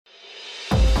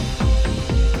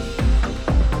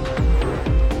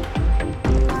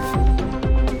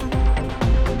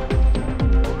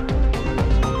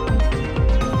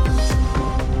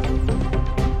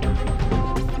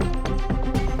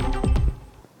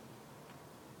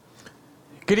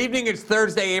Good evening, it's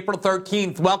Thursday, April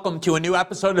 13th. Welcome to a new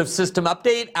episode of System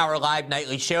Update, our live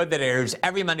nightly show that airs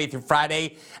every Monday through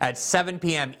Friday at 7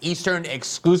 p.m. Eastern,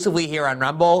 exclusively here on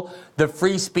Rumble, the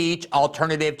free speech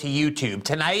alternative to YouTube.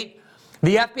 Tonight,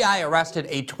 the FBI arrested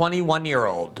a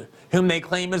 21-year-old whom they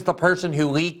claim is the person who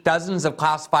leaked dozens of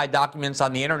classified documents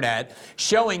on the internet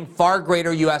showing far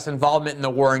greater U.S. involvement in the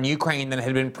war in Ukraine than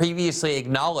had been previously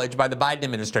acknowledged by the Biden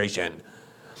administration.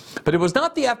 But it was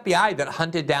not the FBI that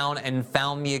hunted down and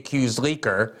found the accused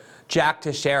leaker, Jack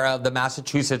Teixeira of the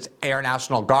Massachusetts Air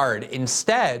National Guard.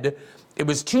 Instead, it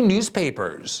was two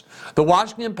newspapers. The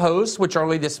Washington Post, which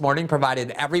early this morning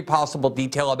provided every possible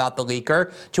detail about the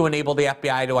leaker to enable the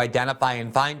FBI to identify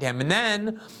and find him. And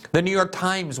then the New York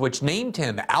Times, which named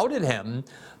him, outed him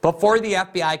before the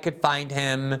FBI could find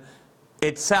him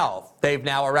itself. They've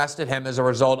now arrested him as a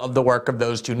result of the work of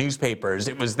those two newspapers.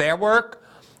 It was their work,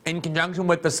 in conjunction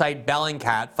with the site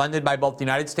Bellingcat, funded by both the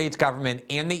United States government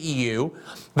and the EU,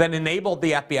 that enabled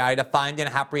the FBI to find and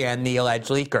apprehend the alleged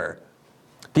leaker.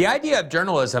 The idea of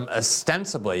journalism,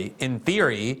 ostensibly, in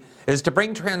theory, is to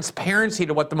bring transparency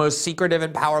to what the most secretive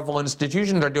and powerful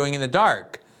institutions are doing in the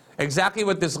dark. Exactly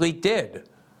what this leak did.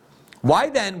 Why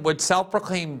then would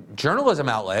self-proclaimed journalism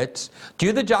outlets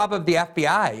do the job of the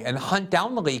FBI and hunt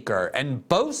down the leaker and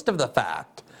boast of the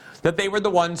fact that they were the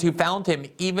ones who found him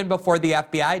even before the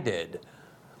FBI did?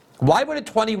 Why would a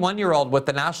 21-year-old with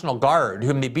the National Guard,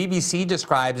 whom the BBC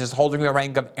describes as holding the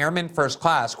rank of Airman First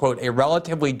Class, quote, a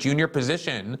relatively junior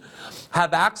position,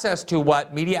 have access to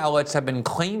what media outlets have been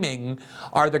claiming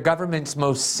are the government's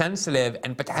most sensitive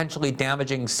and potentially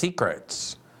damaging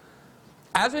secrets?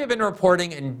 As we have been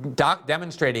reporting and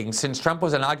demonstrating since Trump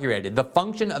was inaugurated, the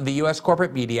function of the U.S.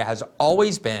 corporate media has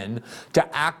always been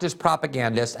to act as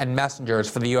propagandists and messengers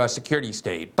for the U.S. security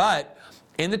state. But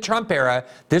in the Trump era,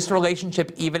 this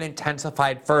relationship even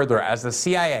intensified further as the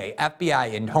CIA,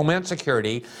 FBI, and Homeland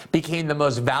Security became the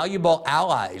most valuable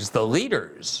allies, the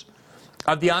leaders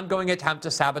of the ongoing attempt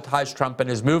to sabotage Trump and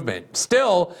his movement.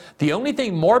 Still, the only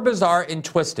thing more bizarre and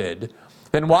twisted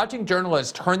than watching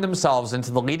journalists turn themselves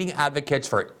into the leading advocates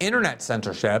for internet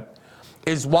censorship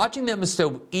is watching them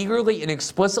so eagerly and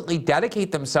explicitly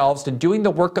dedicate themselves to doing the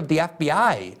work of the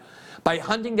FBI by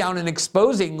hunting down and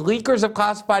exposing leakers of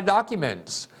classified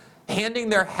documents, handing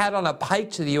their head on a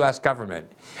pike to the U.S. government.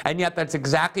 And yet that's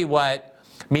exactly what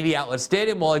media outlets did,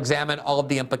 and we'll examine all of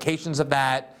the implications of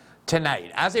that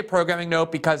tonight. As a programming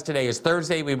note, because today is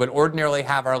Thursday, we would ordinarily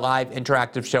have our live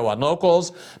interactive show on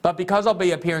locals, but because I'll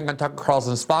be appearing on Tucker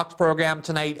Carlson's Fox program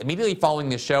tonight, immediately following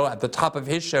the show, at the top of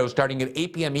his show, starting at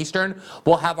 8 p.m. Eastern,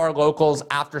 we'll have our locals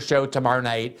after show tomorrow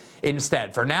night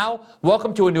instead. For now,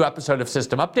 welcome to a new episode of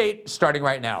System Update, starting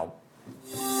right now.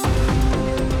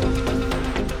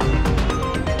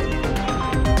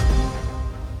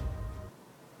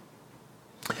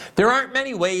 There aren't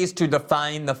many ways to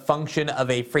define the function of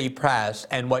a free press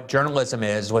and what journalism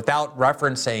is without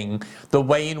referencing the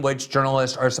way in which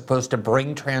journalists are supposed to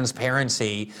bring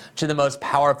transparency to the most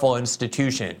powerful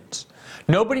institutions.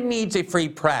 Nobody needs a free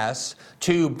press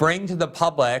to bring to the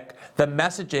public the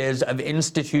messages of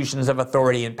institutions of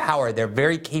authority and power. They're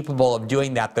very capable of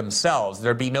doing that themselves.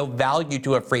 There'd be no value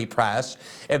to a free press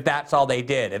if that's all they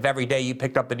did. If every day you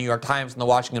picked up the New York Times and the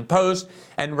Washington Post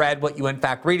and read what you in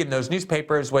fact read in those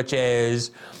newspapers, which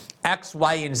is X,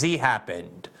 Y, and Z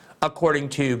happened, according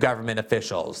to government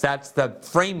officials. That's the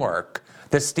framework,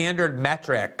 the standard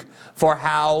metric for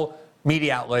how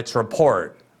media outlets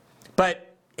report. But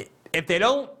if they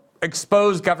don't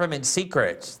expose government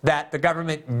secrets that the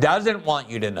government doesn't want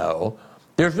you to know,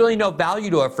 there's really no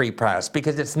value to a free press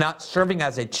because it's not serving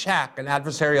as a check, an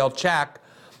adversarial check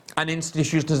on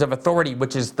institutions of authority,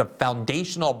 which is the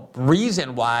foundational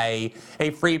reason why a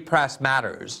free press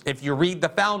matters. If you read the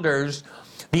founders,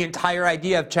 the entire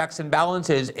idea of checks and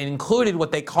balances included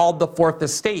what they called the fourth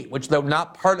estate, which, though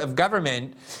not part of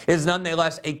government, is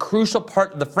nonetheless a crucial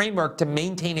part of the framework to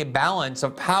maintain a balance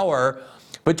of power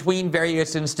between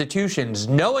various institutions,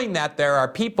 knowing that there are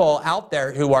people out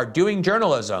there who are doing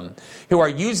journalism, who are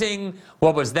using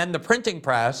what was then the printing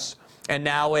press and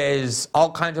now is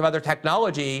all kinds of other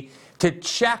technology to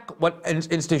check what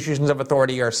institutions of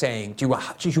authority are saying, to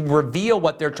reveal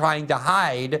what they're trying to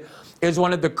hide, is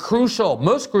one of the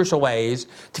most crucial ways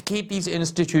to keep these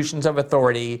institutions of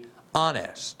authority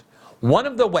honest. One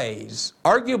of the ways,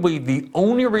 arguably the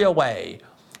only real way,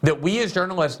 that we as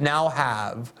journalists now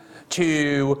have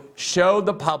to show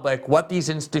the public what these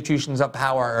institutions of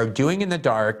power are doing in the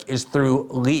dark is through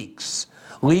leaks.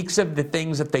 Leaks of the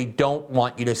things that they don't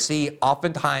want you to see,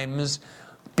 oftentimes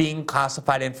being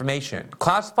classified information.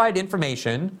 Classified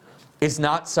information is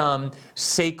not some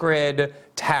sacred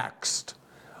text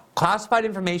Classified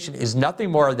information is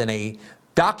nothing more than a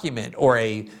document or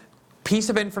a piece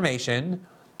of information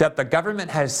that the government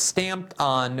has stamped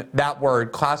on that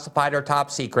word, classified or top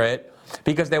secret,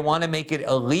 because they want to make it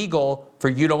illegal for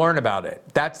you to learn about it.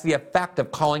 That's the effect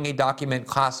of calling a document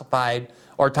classified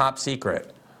or top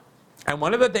secret. And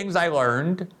one of the things I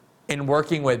learned in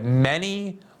working with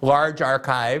many large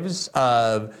archives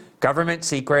of government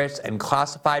secrets and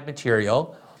classified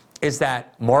material is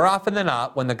that more often than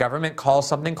not, when the government calls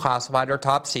something classified or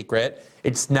top secret,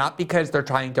 it's not because they're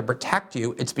trying to protect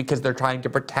you, it's because they're trying to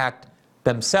protect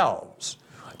themselves.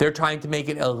 They're trying to make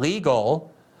it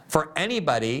illegal for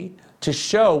anybody to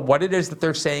show what it is that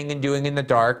they're saying and doing in the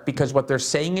dark, because what they're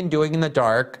saying and doing in the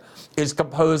dark is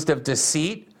composed of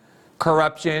deceit,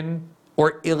 corruption,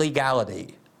 or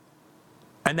illegality.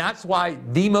 And that's why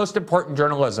the most important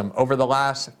journalism over the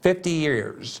last 50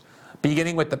 years,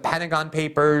 beginning with the Pentagon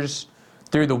Papers,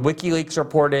 through the WikiLeaks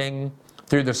reporting,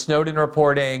 through the Snowden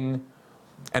reporting,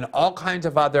 and all kinds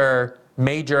of other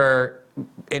major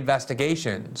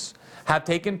investigations, have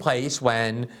taken place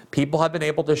when people have been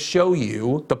able to show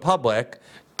you, the public,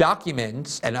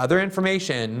 documents and other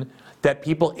information that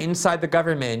people inside the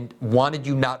government wanted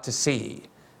you not to see,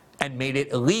 and made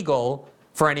it illegal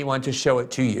for anyone to show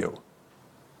it to you.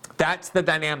 That's the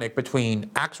dynamic between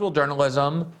actual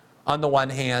journalism on the one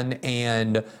hand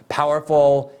and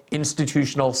powerful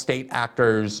institutional state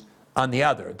actors on the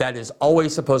other. That is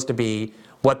always supposed to be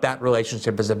what that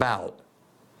relationship is about.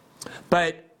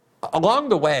 But along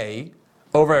the way,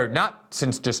 over not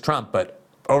since just Trump, but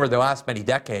over the last many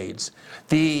decades,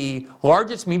 the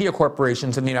largest media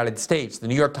corporations in the United States, the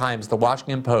New York Times, the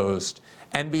Washington Post,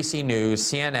 NBC News,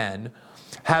 CNN,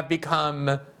 have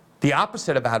become the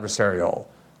opposite of adversarial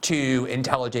to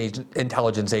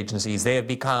intelligence agencies. They have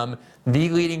become the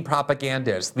leading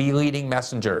propagandists, the leading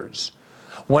messengers.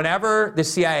 Whenever the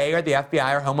CIA or the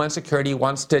FBI or Homeland Security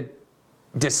wants to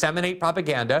disseminate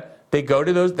propaganda, they go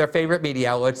to their favorite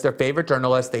media outlets, their favorite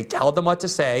journalists, they tell them what to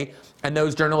say, and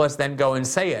those journalists then go and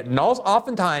say it. And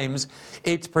oftentimes,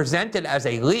 it's presented as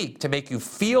a leak to make you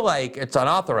feel like it's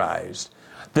unauthorized.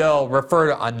 They'll refer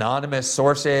to anonymous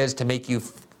sources to make you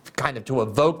kind of to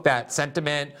evoke that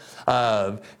sentiment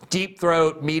of deep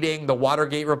throat meeting the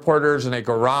Watergate reporters in a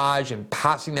garage and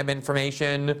passing them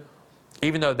information,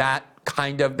 even though that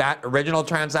original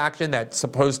transaction that's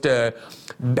supposed to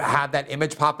have that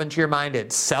image pop into your mind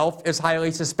itself is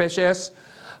highly suspicious.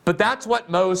 But that's what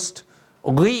most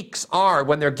leaks are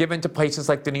when they're given to places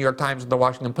like the New York Times and the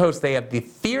Washington Post. They have the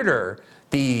theater,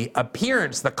 the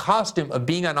appearance, the costume of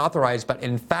being unauthorized, but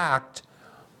in fact,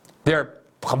 they're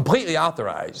completely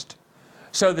authorized.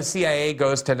 So the CIA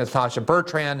goes to Natasha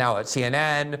Bertrand, now at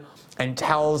CNN, and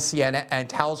tells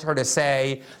her to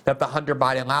say that the Hunter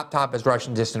Biden laptop is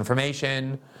Russian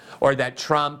disinformation, or that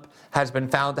Trump has been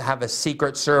found to have a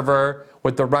secret server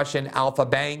with the Russian Alpha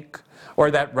Bank, or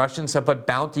that Russians have put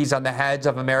bounties on the heads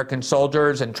of American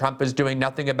soldiers and Trump is doing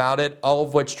nothing about it, all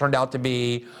of which turned out to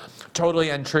be totally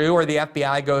untrue. Or the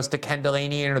FBI goes to Ken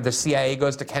Delanian, or the CIA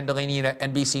goes to Ken Delanian at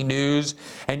NBC News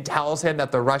and tells him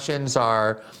that the Russians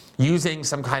are using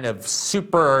some kind of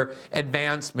super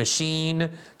advanced machine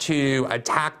to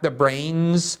attack the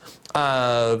brains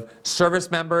of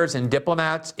service members and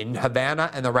diplomats in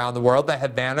Havana and around the world, the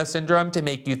Havana syndrome, to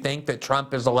make you think that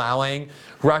Trump is allowing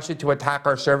Russia to attack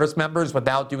our service members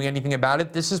without doing anything about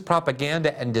it. This is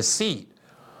propaganda and deceit.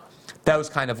 Those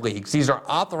kind of leaks. These are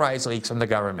authorized leaks from the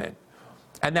government.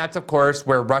 And that's, of course,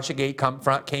 where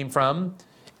Russiagate came from.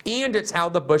 And it's how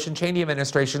the Bush and Cheney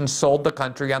administration sold the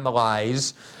country on the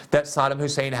lies that Saddam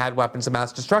Hussein had weapons of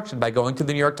mass destruction, by going to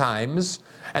the New York Times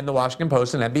and the Washington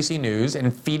Post and NBC News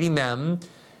and feeding them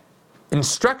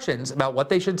instructions about what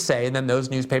they should say, and then those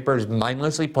newspapers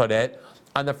mindlessly put it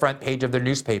on the front page of their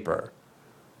newspaper.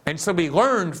 And so we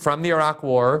learned from the Iraq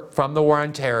War, from the War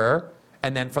on Terror,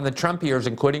 and then from the Trump years,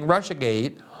 including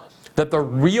Russiagate, that the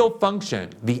real function,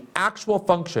 the actual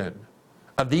function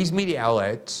of these media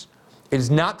outlets is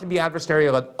not to be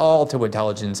adversarial at all to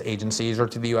intelligence agencies or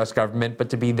to the US government, but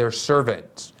to be their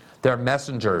servants, their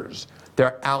messengers,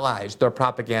 their allies, their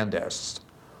propagandists.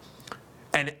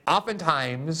 And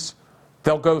oftentimes,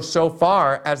 they'll go so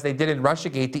far, as they did in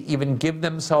Russiagate, to even give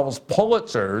themselves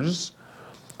Pulitzers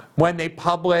when they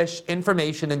publish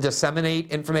information and disseminate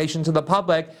information to the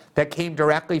public that came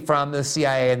directly from the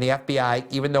CIA and the FBI,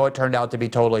 even though it turned out to be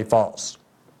totally false.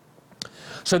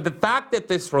 So the fact that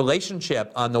this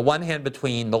relationship, on the one hand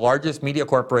between the largest media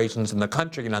corporations in the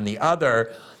country and on the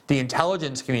other, the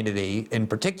intelligence community in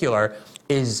particular,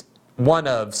 is one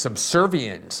of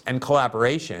subservience and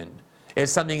collaboration,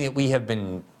 is something that we have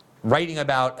been writing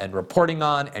about and reporting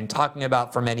on and talking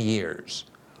about for many years.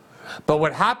 But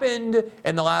what happened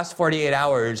in the last 48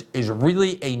 hours is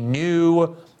really a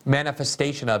new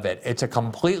manifestation of it. It's a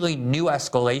completely new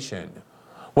escalation.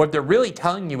 What they're really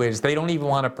telling you is they don't even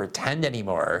want to pretend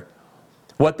anymore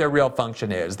what their real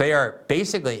function is. They are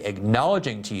basically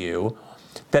acknowledging to you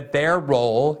that their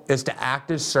role is to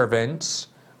act as servants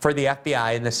for the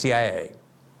FBI and the CIA.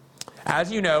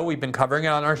 As you know, we've been covering it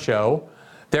on our show.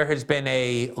 There has been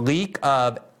a leak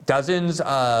of dozens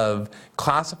of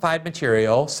classified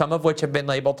material, some of which have been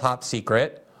labeled top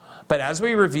secret. But as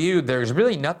we reviewed, there's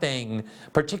really nothing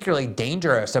particularly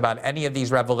dangerous about any of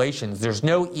these revelations. There's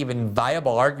no even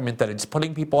viable argument that it's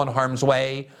putting people in harm's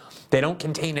way. They don't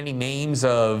contain any names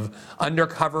of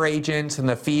undercover agents in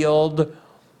the field.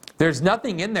 There's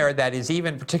nothing in there that is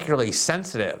even particularly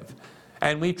sensitive.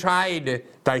 And we tried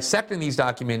dissecting these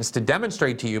documents to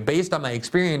demonstrate to you, based on my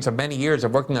experience of many years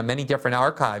of working on many different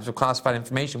archives of classified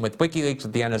information with WikiLeaks,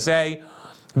 with the NSA,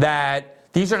 that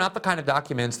these are not the kind of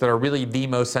documents that are really the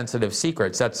most sensitive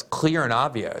secrets. That's clear and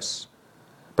obvious.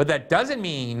 But that doesn't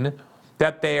mean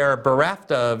that they are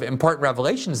bereft of important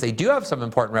revelations. They do have some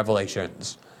important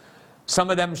revelations. Some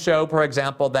of them show, for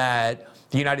example, that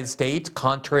the United States,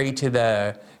 contrary to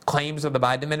the claims of the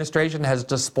Biden administration, has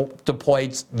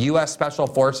deployed U.S. special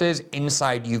forces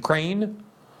inside Ukraine.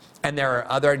 And there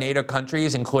are other NATO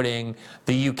countries, including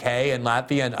the UK and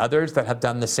Latvia and others, that have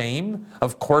done the same.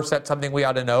 Of course, that's something we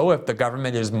ought to know. If the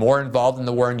government is more involved in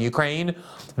the war in Ukraine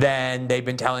than they've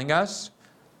been telling us.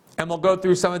 And we'll go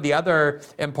through some of the other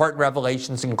important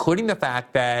revelations, including the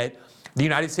fact that the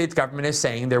United States government is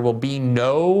saying there will be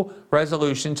no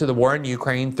resolution to the war in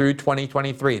Ukraine through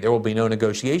 2023. There will be no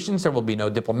negotiations. There will be no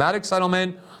diplomatic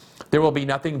settlement. There will be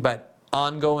nothing but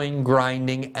ongoing,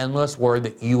 grinding, endless war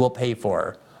that you will pay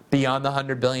for beyond the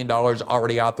 $100 billion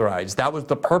already authorized. That was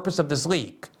the purpose of this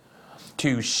leak,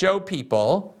 to show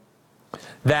people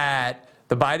that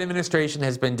the Biden administration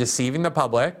has been deceiving the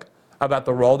public about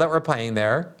the role that we're playing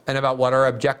there and about what our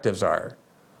objectives are.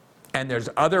 And there's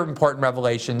other important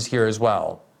revelations here as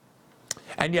well.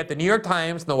 And yet the New York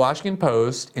Times and the Washington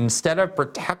Post, instead of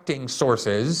protecting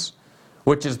sources,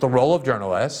 which is the role of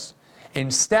journalists,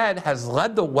 instead has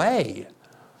led the way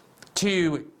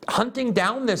to hunting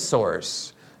down this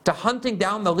source, to hunting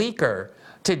down the leaker,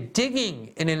 to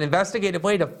digging in an investigative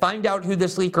way to find out who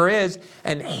this leaker is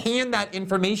and hand that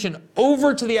information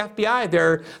over to the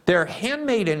FBI. They're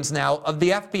handmaidens now of the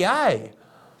FBI.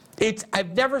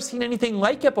 I've never seen anything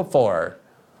like it before.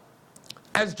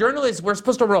 As journalists, we're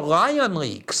supposed to rely on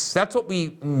leaks. That's what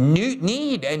we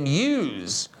need and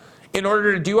use in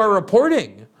order to do our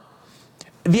reporting.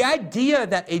 The idea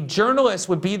that a journalist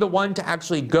would be the one to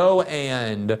actually go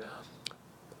and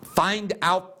find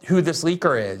out who this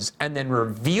leaker is and then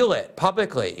reveal it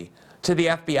publicly to the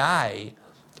FBI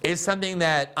is something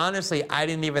that, honestly, I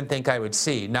didn't even think I would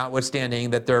see, notwithstanding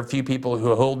that there are a few people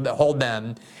who hold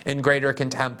them in greater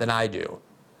contempt than I do.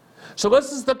 So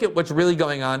let's just look at what's really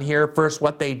going on here. First,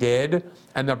 what they did,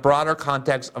 and the broader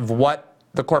context of what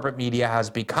the corporate media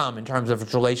has become in terms of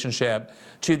its relationship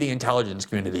to the intelligence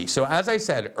community. So as I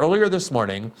said earlier this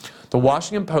morning, the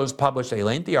Washington Post published a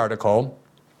lengthy article,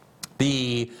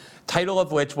 the title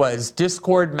of which was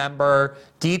 "Discord Member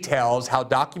Details How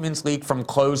Documents Leak from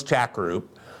Closed Chat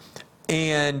Group."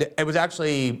 And it was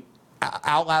actually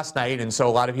out last night, and so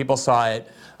a lot of people saw it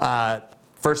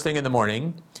first thing in the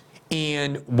morning.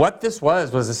 And what this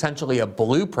was essentially a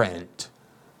blueprint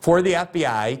for the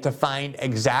FBI to find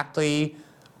exactly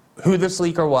who this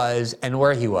leaker was and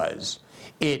where he was.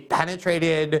 It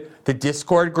penetrated the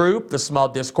Discord group, the small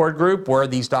Discord group where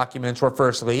these documents were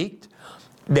first leaked.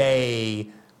 They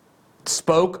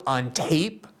spoke on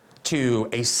tape to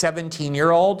a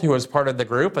 17-year-old who was part of the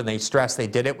group, and they stressed they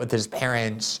did it with his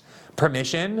parents'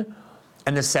 permission.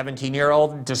 And the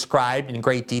 17-year-old described in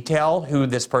great detail who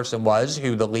this person was,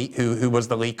 who was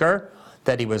the leaker,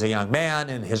 that he was a young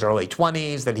man in his early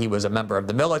 20s, that he was a member of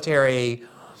the military,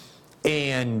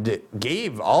 and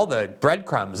gave all the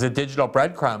breadcrumbs, the digital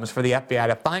breadcrumbs for the FBI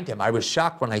to find him. I was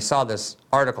shocked when I saw this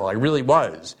article. I really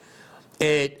was.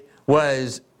 It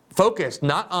was focused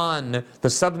not on the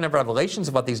substantive revelations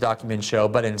of what these documents show,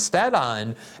 but instead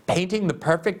on painting the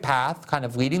perfect path, kind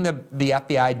of leading the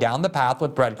FBI down the path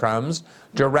with breadcrumbs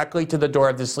directly to the door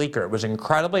of this leaker. It was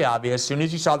incredibly obvious, as soon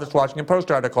as you saw this Washington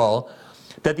Post article,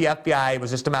 that the FBI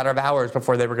was just a matter of hours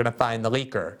before they were going to find the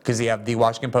leaker, because the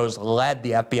Washington Post led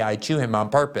the FBI to him on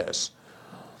purpose.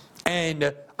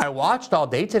 And I watched all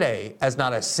day today as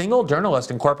not a single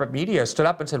journalist in corporate media stood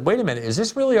up and said, wait a minute, is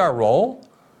this really our role?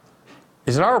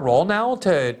 Is it our role now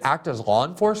to act as law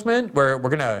enforcement, where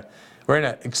we're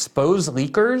gonna expose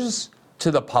leakers to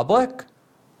the public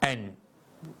and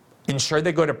ensure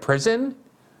they go to prison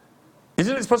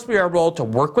Isn't it supposed to be our role to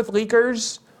work with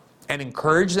leakers and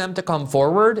encourage them to come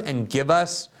forward and give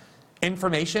us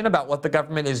information about what the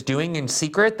government is doing in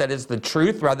secret that is the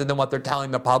truth rather than what they're telling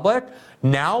the public?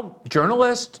 Now,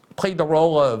 journalists play the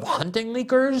role of hunting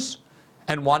leakers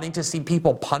and wanting to see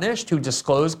people punished who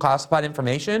disclose classified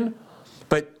information.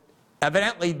 But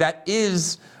evidently that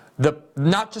is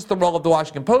not just the role of the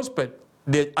Washington Post, but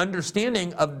the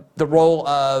understanding of the role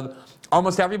of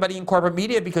almost everybody in corporate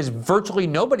media, because virtually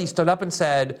nobody stood up and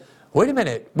said, wait a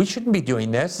minute, we shouldn't be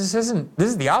doing this. This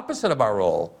is the opposite of our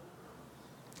role.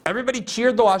 Everybody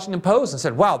cheered the Washington Post and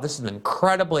said, wow, this is an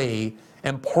incredibly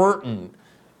important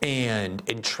and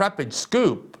intrepid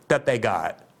scoop that they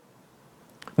got.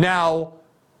 Now,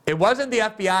 it wasn't the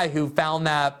FBI who found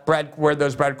that where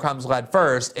those breadcrumbs led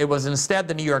first. It was instead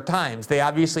the New York Times. They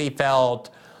obviously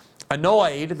felt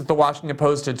annoyed that the Washington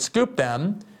Post had scooped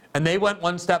them, and they went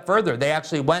one step further. They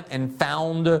actually went and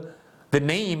found the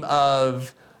name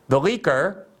of the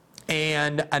leaker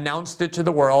and announced it to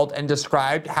the world and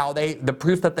described how the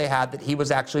proof that they had that he was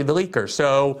actually the leaker.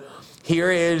 So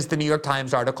here is the New York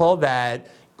Times article that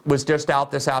was just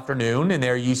out this afternoon, and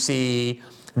there you see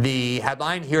the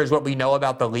headline. Here's what we know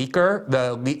about the leaker,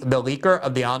 the leaker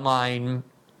of the online,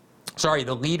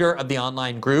 the leader of the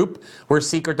online group where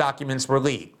secret documents were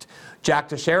leaked. Jack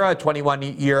Teixeira, a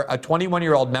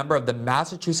 21-year-old member of the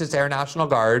Massachusetts Air National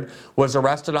Guard, was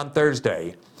arrested on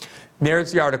Thursday.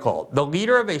 There's the article. The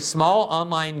leader of a small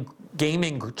online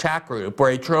gaming chat group where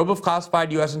a trove of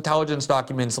classified U.S. intelligence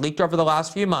documents leaked over the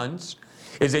last few months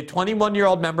is a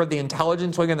 21-year-old member of the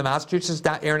intelligence wing of the Massachusetts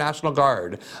Air National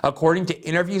Guard, according to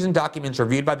interviews and documents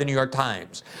reviewed by the New York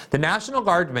Times. The National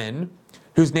Guardman,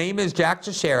 whose name is Jack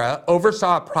Teixeira,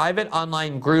 oversaw a private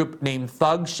online group named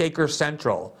Thug Shaker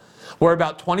Central, where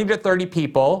about 20 to 30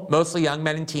 people, mostly young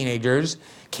men and teenagers,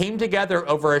 came together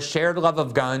over a shared love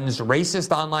of guns,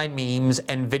 racist online memes,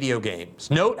 and video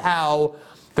games. Note how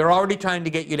they're already trying to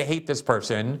get you to hate this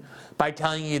person by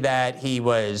telling you that he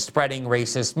was spreading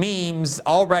racist memes.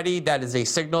 Already, that is a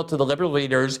signal to the liberal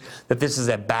leaders that this is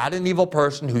a bad and evil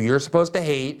person who you're supposed to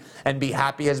hate and be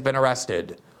happy has been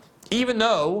arrested. Even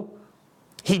though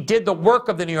he did the work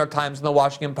of the New York Times and the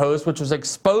Washington Post, which was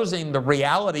exposing the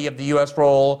reality of the U.S.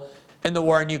 role in the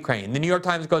war in Ukraine. The New York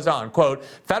Times goes on, quote,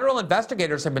 federal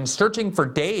investigators have been searching for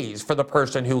days for the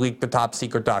person who leaked the top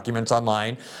secret documents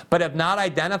online, but have not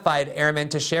identified Airman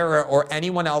Teixeira or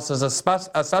anyone else as a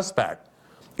suspect.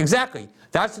 Exactly.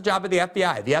 That's the job of the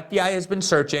FBI. The FBI has been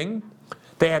searching.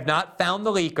 They have not found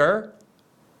the leaker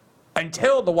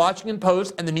until the Washington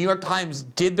Post and the New York Times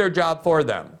did their job for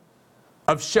them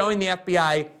of showing the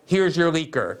FBI, here's your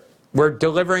leaker. We're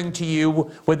delivering to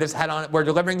you with his head on. We're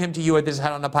delivering him to you with his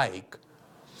head on a pike.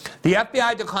 The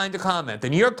FBI declined to comment. The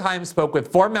New York Times spoke with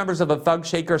 4 members of the Thug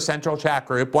Shaker Central chat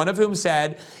group, one of whom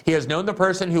said he has known the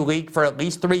person who leaked for at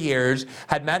least 3 years,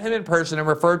 had met him in person, and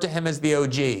referred to him as the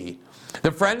OG.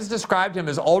 The friends described him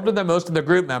as older than most of the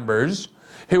group members,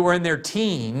 who were in their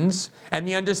teens, and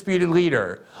the undisputed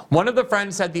leader. One of the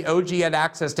friends said the OG had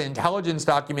access to intelligence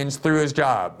documents through his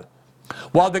job.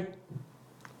 While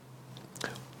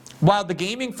the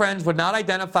gaming friends would not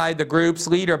identify the group's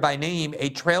leader by name, a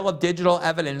trail of digital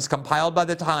evidence compiled by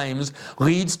the Times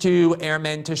leads to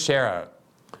Airman Teixeira.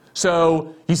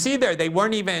 So you see there, they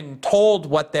weren't even told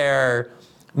what their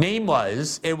name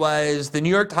was. It was the New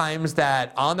York Times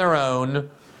that, on their own,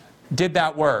 did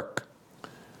that work.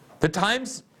 The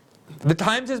Times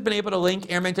has been able to link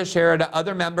Airman Teixeira to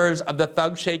other members of the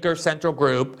Thug Shaker Central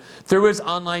group through his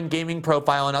online gaming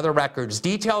profile and other records.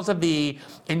 Details of the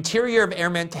interior of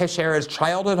Airman Teixeira's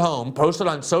childhood home, posted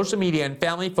on social media, and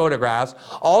family photographs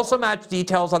also match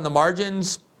details on the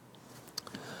margins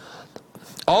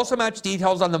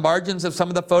of some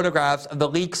of the photographs of the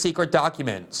leaked secret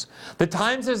documents. The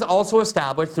Times has also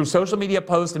established through social media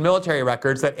posts and military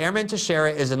records that Airman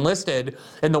Teixeira is enlisted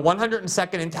in the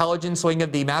 102nd Intelligence Wing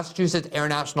of the Massachusetts Air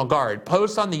National Guard.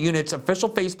 Posts on the unit's official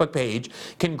Facebook page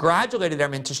congratulated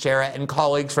Airman Teixeira and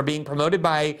colleagues for being promoted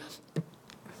by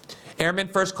Airman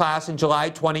First Class in July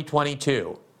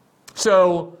 2022.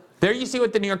 So there you see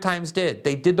what the New York Times did.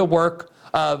 They did the work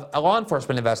of a law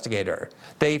enforcement investigator.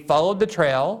 They followed the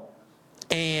trail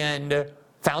and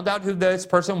found out who this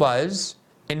person was,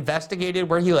 investigated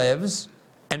where he lives,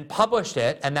 and published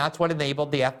it, and that's what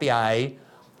enabled the FBI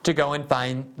to go and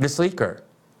find this leaker.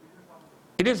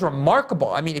 It is remarkable.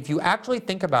 I mean, if you actually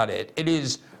think about it, it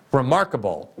is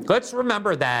remarkable. Let's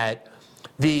remember that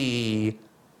the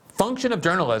function of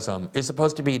journalism is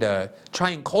supposed to be to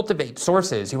try and cultivate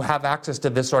sources who have access to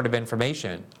this sort of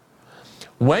information.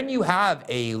 When you have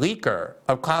a leaker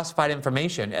of classified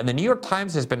information, and the New York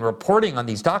Times has been reporting on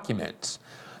these documents,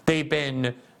 they've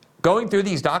been going through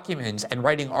these documents and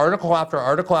writing article after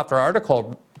article after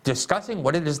article discussing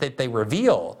what it is that they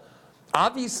reveal,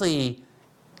 obviously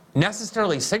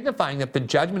necessarily signifying that the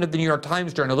judgment of the New York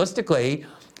Times journalistically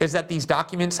is that these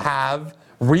documents have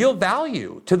real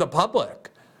value to the public.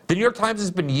 The New York Times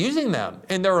has been using them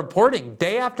in their reporting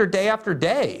day after day after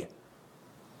day.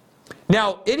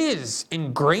 Now, it is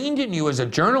ingrained in you as a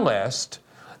journalist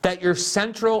that your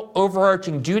central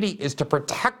overarching duty is to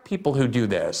protect people who do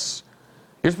this.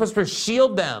 You're supposed to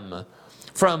shield them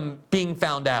from being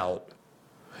found out.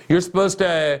 You're supposed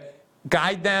to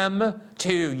guide them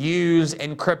to use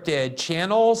encrypted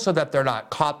channels so that they're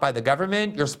not caught by the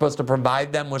government. You're supposed to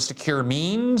provide them with secure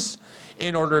means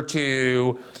in order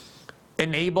to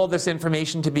enable this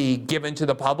information to be given to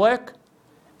the public.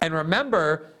 And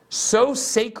remember, so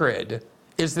sacred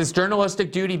is this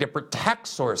journalistic duty to protect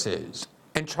sources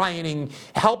and try and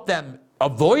help them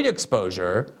avoid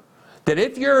exposure, that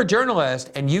if you're a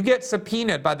journalist and you get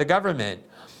subpoenaed by the government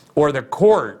or the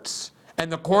courts,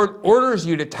 and the court orders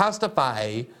you to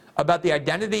testify about the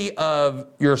identity of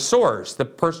your source, the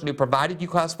person who provided you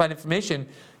classified information,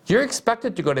 you're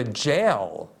expected to go to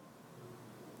jail.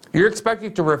 You're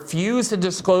expected to refuse to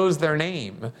disclose their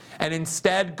name and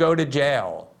instead go to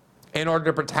jail in order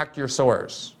to protect your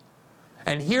source.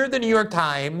 And here the New York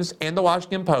Times and the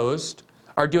Washington Post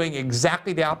are doing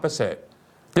exactly the opposite.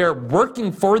 They're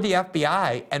working for the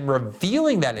FBI and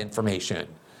revealing that information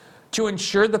to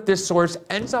ensure that this source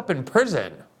ends up in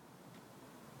prison.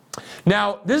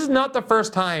 Now, this is not the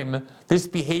first time this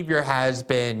behavior has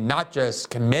been not just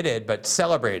committed, but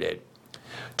celebrated.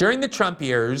 During the Trump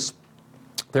years,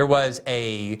 there was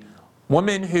a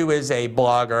woman who is a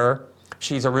blogger.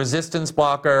 She's a resistance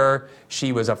blogger.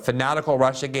 She was a fanatical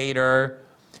Russiagator.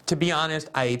 To be honest,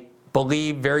 I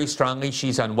believe very strongly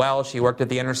she's unwell. She worked at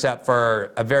The Intercept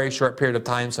for a very short period of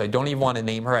time, so I don't even want to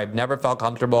name her. I've never felt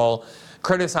comfortable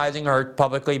criticizing her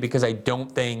publicly because I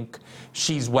don't think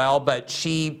she's well, but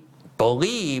she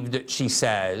believed, she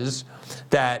says,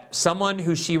 that someone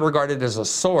who she regarded as a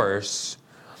source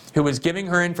who was giving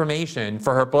her information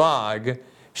for her blog,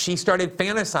 she started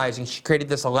fantasizing. She created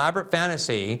this elaborate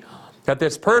fantasy that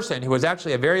this person, who was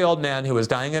actually a very old man who was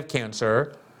dying of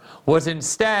cancer, was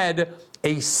instead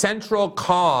a central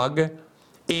cog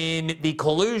in the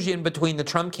collusion between the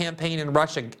Trump campaign and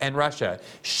Russia.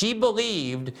 She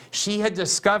believed she had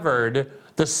discovered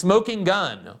the smoking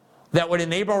gun that would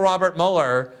enable Robert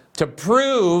Mueller to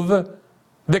prove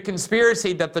the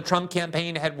conspiracy that the Trump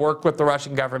campaign had worked with the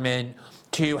Russian government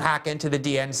to hack into the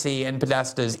DNC and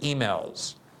Podesta's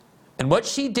emails. And what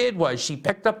she did was she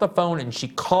picked up the phone and she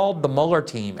called the Mueller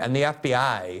team and the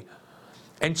FBI,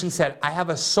 and she said, I have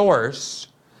a source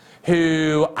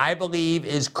who I believe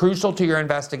is crucial to your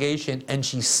investigation, and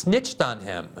she snitched on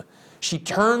him. She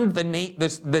turned the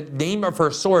name of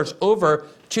her source over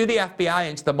to the FBI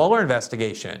and to the Mueller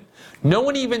investigation. No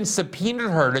one even subpoenaed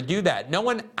her to do that. No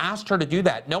one asked her to do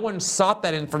that. No one sought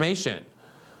that information.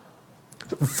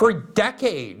 For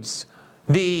decades,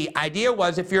 the idea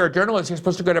was if you're a journalist, you're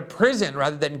supposed to go to prison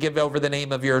rather than give over the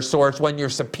name of your source when you're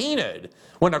subpoenaed.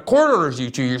 When a court orders you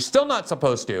to, you're still not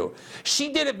supposed to.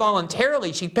 She did it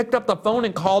voluntarily. She picked up the phone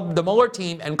and called the Mueller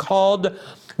team and called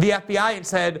the FBI and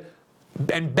said,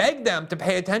 and begged them to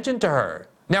pay attention to her.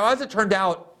 Now, as it turned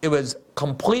out, it was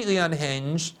completely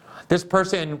unhinged. This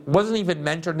person wasn't even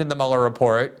mentioned in the Mueller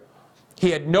report.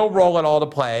 He had no role at all to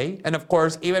play. And of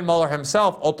course, even Mueller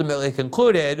himself ultimately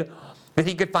concluded that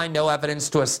he could find no evidence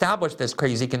to establish this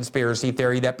crazy conspiracy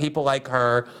theory that people like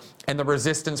her and the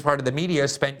resistance part of the media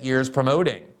spent years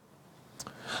promoting.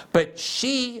 But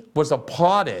she was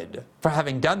applauded for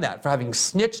having done that, for having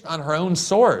snitched on her own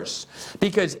source.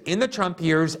 Because in the Trump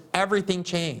years, everything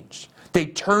changed. They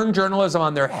turned journalism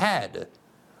on their head.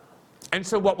 And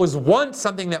so what was once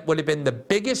something that would have been the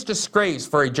biggest disgrace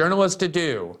for a journalist to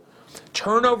do,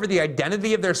 turn over the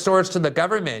identity of their source to the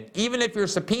government, even if you're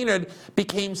subpoenaed,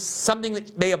 became something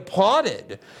that they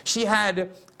applauded. She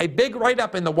had a big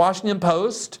write-up in the Washington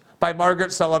Post by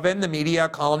Margaret Sullivan, the media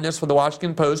columnist for the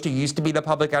Washington Post, who used to be the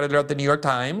public editor at the New York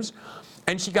Times.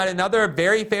 And she got another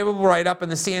very favorable write-up in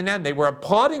the CNN. They were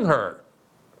applauding her.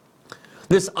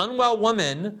 This unwell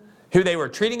woman, who they were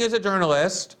treating as a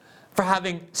journalist, for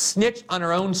having snitched on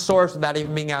her own source without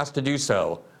even being asked to do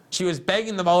so. She was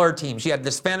begging the Mueller team. She had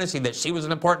this fantasy that she was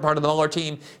an important part of the Mueller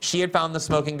team. She had found the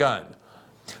smoking gun.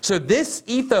 So this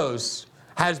ethos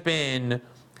has been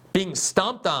being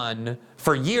stomped on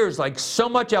for years, like so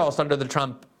much else under the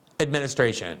Trump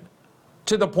administration,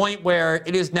 to the point where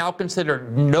it is now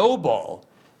considered noble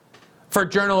for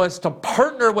journalists to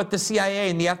partner with the CIA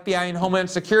and the FBI and Homeland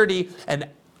Security and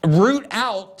root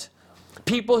out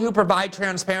people who provide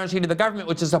transparency to the government,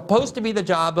 which is supposed to be the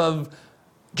job of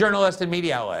journalists and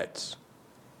media outlets.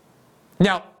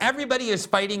 Now, everybody is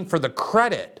fighting for the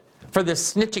credit, for the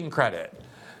snitching credit.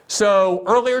 So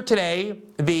earlier today,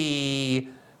 the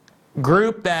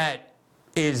group that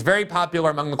is very popular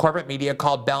among the corporate media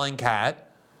called Bellingcat,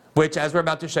 which, as we're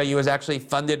about to show you, is actually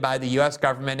funded by the US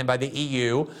government and by the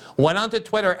EU, went onto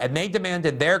Twitter and they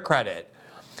demanded their credit.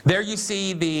 There you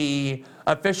see the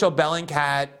official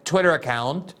Bellingcat Twitter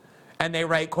account, and they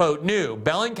write, quote, new,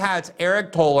 Bellingcat's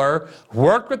Eric Toller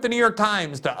worked with the New York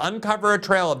Times to uncover a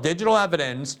trail of digital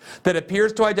evidence that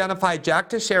appears to identify Jack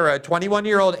Teixeira, a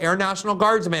 21-year-old Air National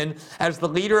Guardsman, as the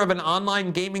leader of an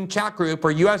online gaming chat group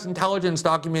where U.S. intelligence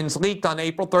documents leaked on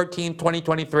April 13,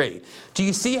 2023. Do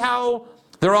you see how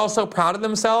they're all so proud of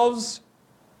themselves?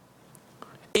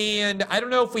 And I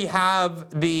don't know if we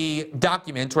have the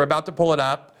documents, we're about to pull it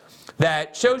up,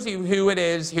 that shows you who it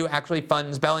is who actually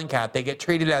funds Bellingcat. They get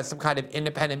treated as some kind of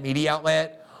independent media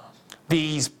outlet.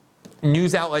 These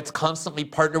news outlets constantly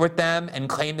partner with them and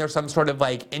claim they're some sort of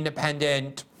like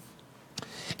independent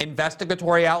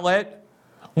investigatory outlet,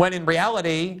 when in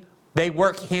reality, they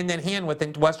work hand in hand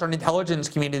with Western intelligence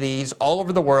communities all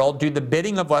over the world, do the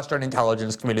bidding of Western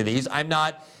intelligence communities. I'm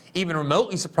not even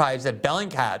remotely surprised that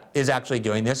Bellingcat is actually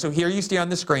doing this. So here you see on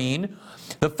the screen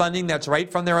the funding that's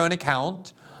right from their own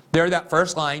account. There, that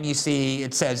first line, you see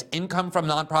it says income from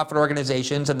nonprofit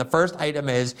organizations, and the first item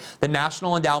is the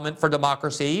National Endowment for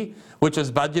Democracy, which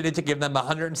was budgeted to give them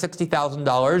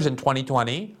 $160,000 in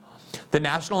 2020. The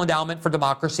National Endowment for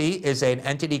Democracy is an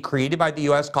entity created by the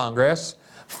U.S. Congress,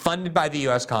 funded by the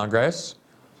U.S. Congress.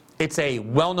 It's a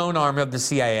well-known arm of the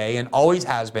CIA and always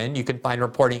has been. You can find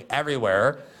reporting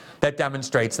everywhere that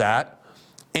demonstrates that.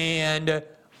 And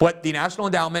what the National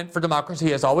Endowment for Democracy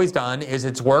has always done is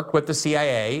it's worked with the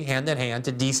CIA hand in hand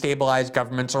to destabilize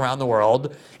governments around the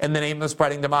world in the name of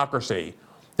spreading democracy.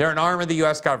 They're an arm of the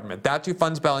US government. That's who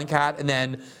funds Bellingcat. And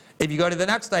then if you go to the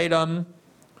next item,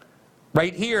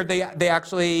 right here, they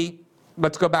actually,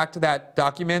 let's go back to that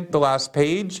document, the last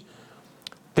page.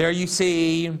 There you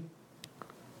see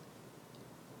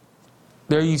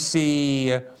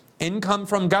income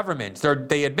from governments.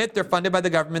 They admit they're funded by the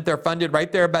government. They're funded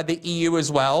right there by the EU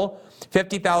as well.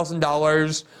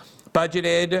 $50,000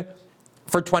 budgeted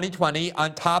for 2020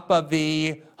 on top of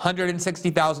the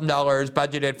 $160,000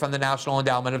 budgeted from the National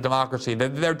Endowment of Democracy.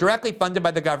 They're directly funded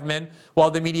by the government while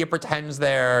the media pretends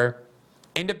they're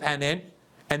independent.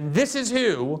 And this is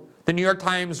who the New York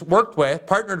Times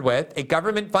partnered with, a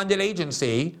government-funded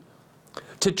agency,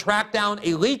 to track down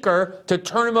a leaker to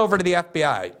turn him over to the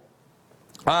FBI.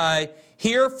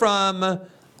 Here from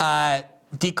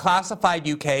Declassified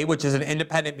UK, which is an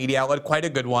independent media outlet, quite a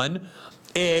good one.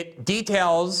 It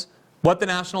details what the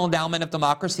National Endowment of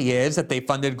Democracy is, that they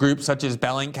funded groups such as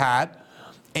Bellingcat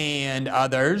and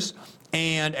others.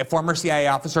 And a former CIA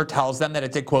officer tells them that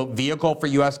it's a, quote, vehicle for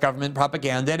U.S. government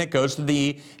propaganda. And it goes to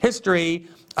the history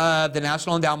of the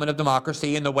National Endowment of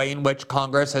Democracy and the way in which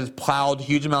Congress has plowed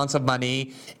huge amounts of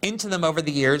money into them over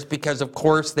the years because, of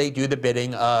course, they do the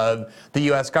bidding of the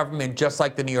U.S. government, just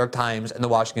like the New York Times and the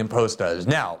Washington Post does.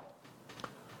 Now,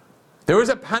 there was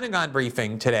a Pentagon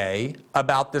briefing today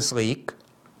about this leak,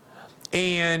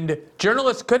 and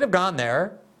journalists could have gone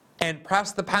there and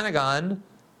pressed the Pentagon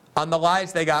on the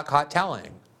lies they got caught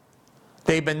telling.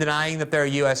 They've been denying that there are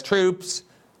U.S. troops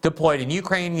deployed in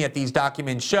Ukraine, yet these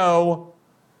documents show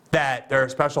that there are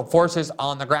special forces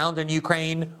on the ground in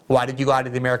Ukraine. Why did you lie to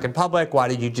the American public? Why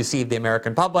did you deceive the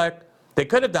American public? They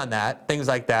could have done that, things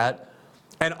like that.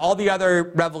 And all the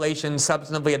other revelations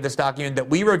substantively of this document that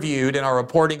we reviewed in our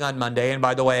reporting on Monday. And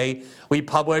by the way, we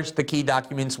published the key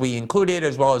documents we included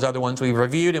as well as other ones we've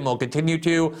reviewed and will continue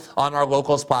to on our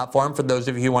Locals platform for those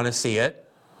of you who want to see it.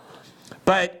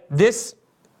 But this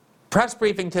press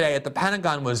briefing today at the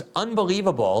Pentagon was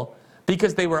unbelievable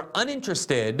because they were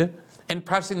uninterested in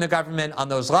pressing the government on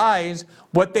those lies.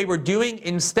 What they were doing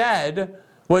instead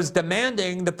was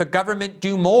demanding that the government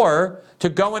do more to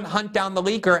go and hunt down the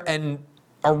leaker and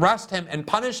arrest him and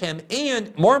punish him,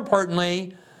 and more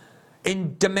importantly,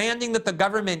 in demanding that the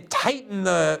government tighten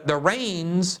the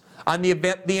reins on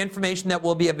the information that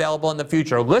will be available in the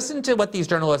future. Listen to what these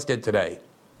journalists did today.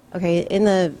 Okay, in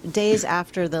the days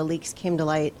after the leaks came to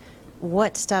light,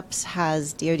 what steps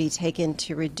has DoD taken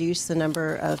to reduce the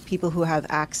number of people who have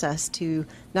access to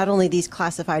not only these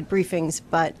classified briefings,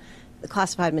 but the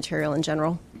classified material in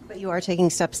general? But you are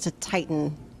taking steps to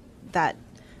tighten that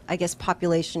I guess,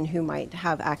 population who might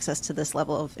have access to this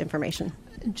level of information?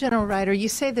 General Ryder, you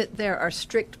say that there are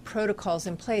strict protocols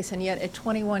in place, and yet a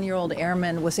 21-year-old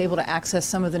airman was able to access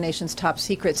some of the nation's top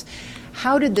secrets.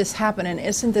 How did this happen, and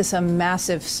isn't this a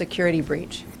massive security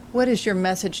breach? What is your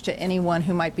message to anyone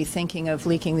who might be thinking of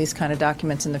leaking these kind of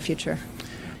documents in the future?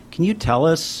 Can you tell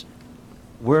us,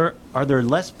 are there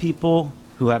less people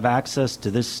who have access to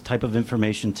this type of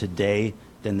information today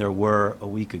than there were a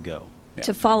week ago?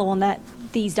 To follow on that,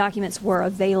 these documents were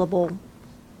available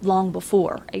long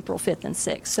before April 5th and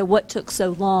 6th. So what took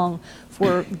so long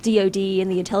for DOD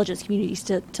and the intelligence communities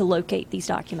to locate these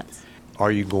documents?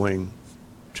 Are you going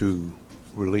to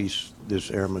release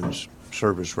this airman's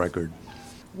service record?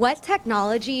 What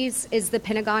technologies is the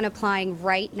Pentagon applying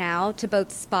right now to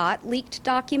both spot leaked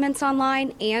documents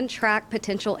online and track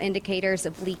potential indicators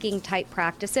of leaking type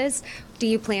practices? Do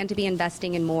you plan to be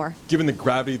investing in more? Given the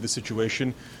gravity of the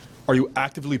situation, are you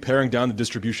actively paring down the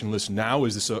distribution list now?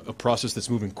 Is this a process that's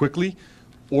moving quickly?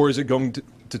 Or is it going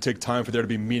to take time for there to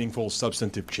be meaningful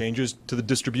substantive changes to the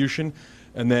distribution?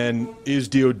 And then is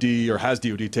DOD or has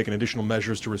DOD taken additional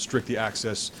measures to restrict the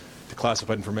access to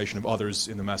classified information of others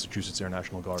in the Massachusetts Air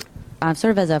National Guard?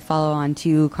 Sort of as a follow-on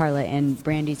to Carla and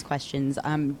Brandy's questions,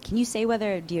 can you say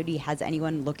whether DOD has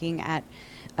anyone looking at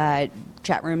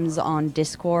chat rooms on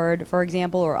Discord, for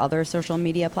example, or other social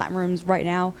media platforms right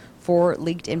now for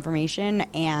leaked information?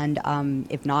 And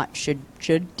if not, should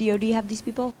DOD have these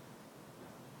people?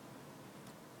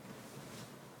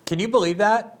 Can you believe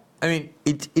that? I mean,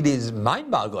 it is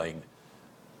mind-boggling.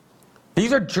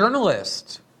 These are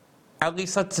journalists. At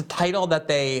least that's the title that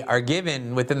they are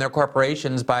given within their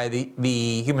corporations by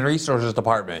the Human Resources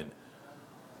Department.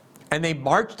 And they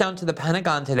marched down to the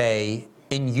Pentagon today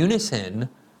in unison,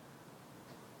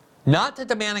 not to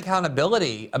demand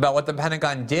accountability about what the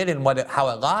Pentagon did and how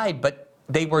it lied, but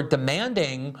they were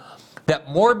demanding that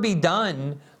more be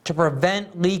done to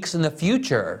prevent leaks in the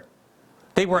future.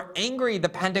 They were angry the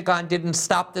Pentagon didn't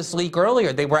stop this leak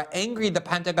earlier. They were angry the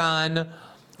Pentagon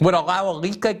would allow a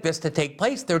leak like this to take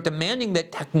place. They're demanding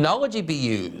that technology be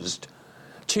used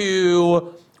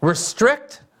to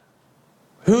restrict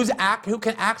who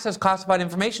can access classified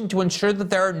information to ensure that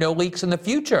there are no leaks in the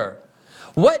future.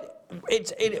 What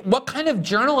kind of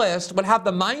journalist would have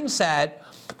the mindset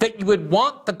that you would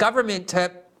want the government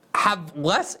to have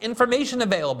less information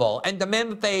available and demand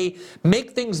that they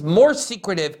make things more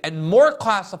secretive and more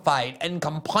classified and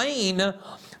complain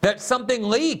that something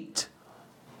leaked?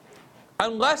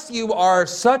 Unless you are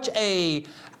such a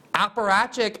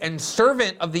apparatchik and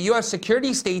servant of the U.S.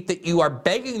 security state that you are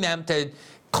begging them to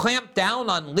clamp down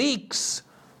on leaks,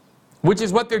 which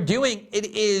is what they're doing, it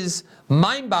is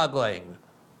mind-boggling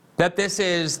that this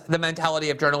is the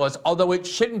mentality of journalists, although it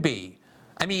shouldn't be.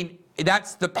 I mean,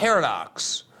 that's the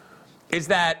paradox, is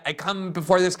that I come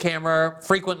before this camera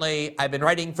frequently. I've been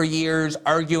writing for years,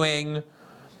 arguing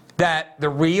that the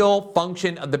real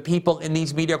function of the people in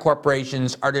these media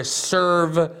corporations are to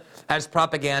serve as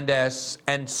propagandists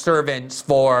and servants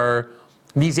for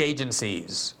these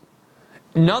agencies.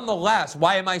 Nonetheless,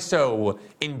 why am I so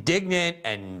indignant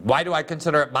and why do I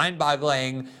consider it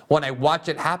mind-boggling when I watch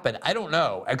it happen? I don't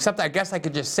know, except I guess I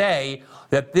could just say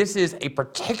that this is a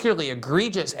particularly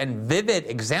egregious and vivid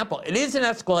example. It is an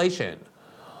escalation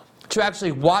to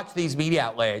actually watch these media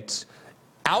outlets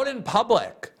out in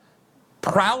public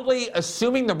proudly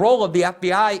assuming the role of the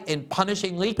FBI in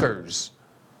punishing leakers.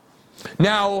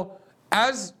 Now,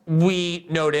 as we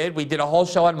noted, we did a whole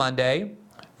show on Monday.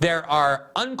 There are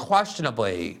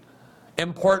unquestionably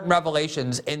important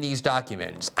revelations in these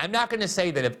documents. I'm not going to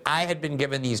say that if I had been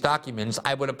given these documents,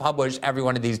 I would have published every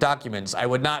one of these documents. I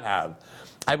would not have.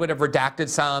 I would have redacted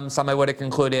some I would have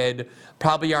concluded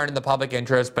probably aren't in the public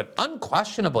interest, but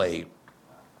unquestionably,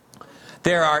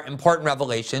 there are important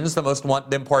revelations, the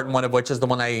important one of which is the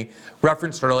one I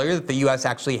referenced earlier, that the U.S.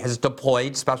 actually has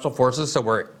deployed special forces, so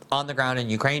we're on the ground in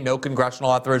Ukraine, no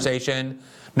congressional authorization,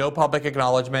 no public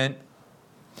acknowledgement.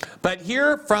 But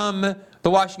here from the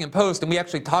Washington Post, and we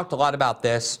actually talked a lot about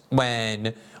this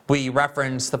when we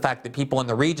referenced the fact that people in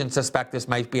the region suspect this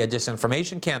might be a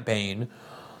disinformation campaign.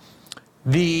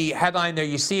 The headline there,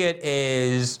 you see it,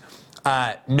 is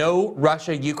no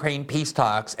Russia-Ukraine peace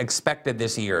talks expected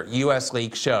this year, U.S.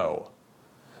 leaks show.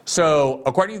 So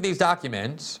according to these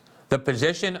documents, the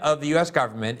position of the U.S.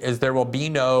 government is there will be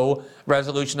no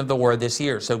resolution of the war this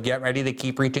year. So get ready to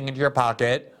keep reaching into your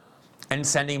pocket and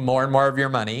sending more and more of your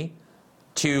money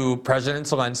to President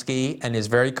Zelensky and his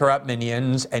very corrupt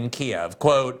minions and Kiev.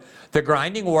 Quote, the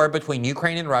grinding war between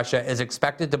Ukraine and Russia is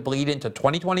expected to bleed into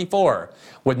 2024,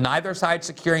 with neither side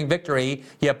securing victory,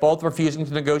 yet both refusing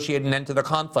to negotiate an end to the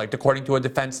conflict, according to a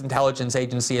Defense Intelligence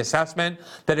Agency assessment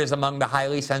that is among the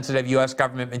highly sensitive U.S.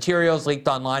 government materials leaked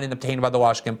online and obtained by the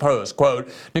Washington Post.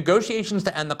 Quote, negotiations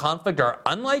to end the conflict are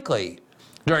unlikely.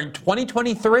 During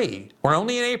 2023, we're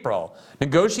only in April,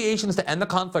 negotiations to end the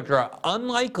conflict are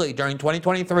unlikely during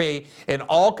 2023 in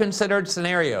all considered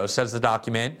scenarios, says the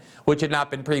document, which had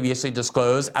not been previously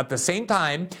disclosed. At the same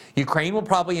time, Ukraine will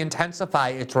probably intensify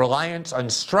its reliance on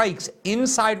strikes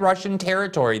inside Russian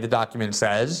territory, the document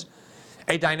says,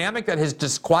 a dynamic that has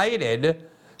disquieted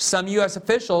some U.S.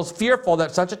 officials, fearful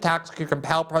that such attacks could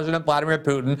compel President Vladimir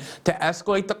Putin to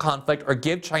escalate the conflict or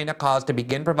give China cause to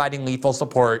begin providing lethal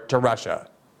support to Russia.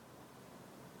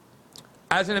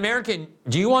 As an American,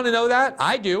 do you want to know that?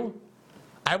 I do.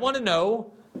 I want to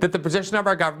know that the position of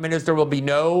our government is there will be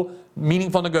no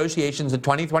meaningful negotiations in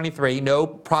 2023, no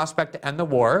prospect to end the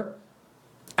war.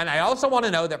 And I also want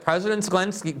to know that President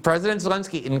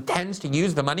Zelensky intends to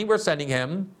use the money we're sending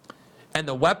him and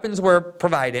the weapons we're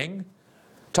providing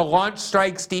to launch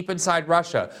strikes deep inside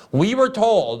Russia. We were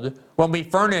told when we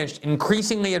furnished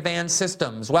increasingly advanced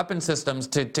systems, weapon systems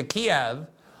to Kiev,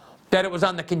 that it was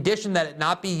on the condition that it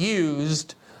not be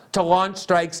used to launch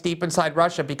strikes deep inside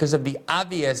Russia because of the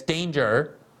obvious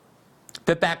danger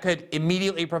that could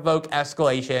immediately provoke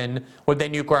escalation with a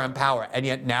nuclear power. And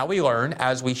yet now we learn,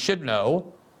 as we should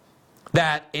know,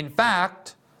 that in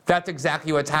fact, that's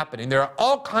exactly what's happening. There are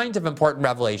all kinds of important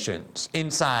revelations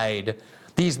inside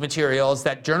these materials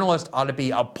that journalists ought to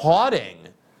be applauding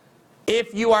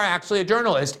if you are actually a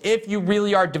journalist, if you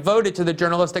really are devoted to the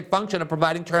journalistic function of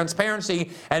providing transparency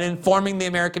and informing the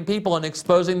American people and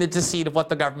exposing the deceit of what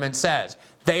the government says.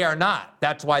 They are not.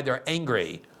 That's why they're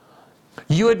angry.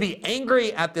 You would be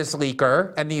angry at this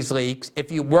leaker and these leaks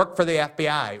if you work for the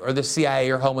FBI or the CIA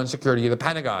or Homeland Security or the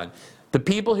Pentagon. The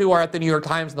people who are at the New York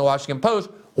Times and the Washington Post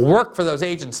work for those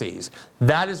agencies.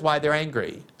 That is why they're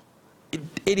angry.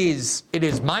 It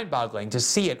is mind-boggling to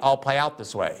see it all play out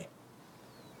this way.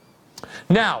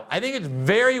 Now, I think it's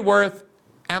very worth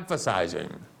emphasizing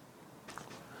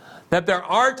that there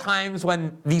are times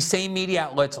when these same media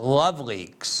outlets love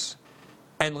leaks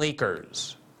and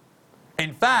leakers.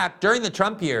 In fact, during the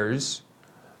Trump years,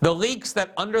 the leaks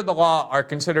that under the law are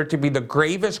considered to be the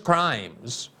gravest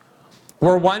crimes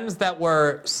were ones that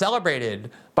were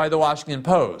celebrated by the Washington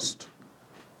Post.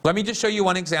 Let me just show you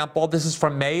one example. This is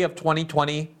from May of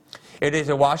 2020. It is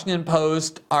a Washington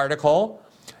Post article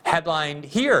headlined,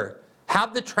 "Here,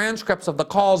 have the transcripts of the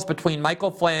calls between Michael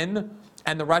Flynn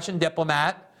and the Russian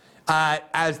diplomat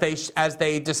as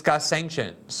they discuss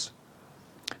sanctions."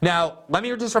 Now, let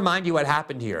me just remind you what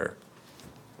happened here.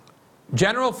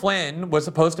 General Flynn was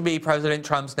supposed to be President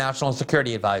Trump's national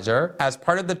security advisor. As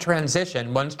part of the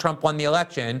transition, once Trump won the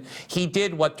election, he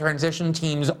did what transition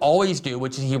teams always do,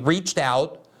 which is he reached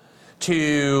out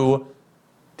to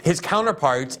his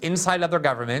counterparts inside other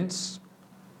governments,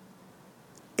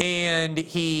 and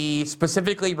he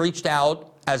specifically reached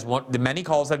out, as one the many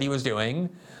calls that he was doing,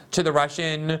 to the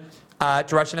Russian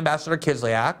Ambassador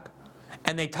Kislyak,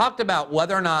 and they talked about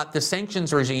whether or not the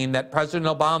sanctions regime that President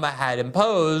Obama had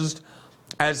imposed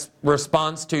as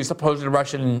response to supposed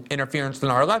Russian interference in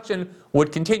our election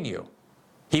would continue.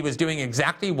 He was doing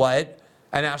exactly what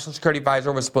a national security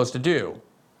advisor was supposed to do.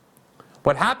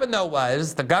 What happened, though,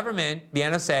 was the government, the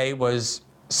NSA, was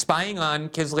spying on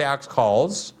Kislyak's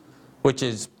calls, which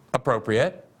is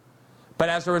appropriate. But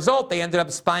as a result, they ended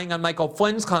up spying on Michael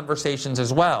Flynn's conversations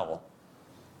as well.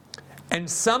 And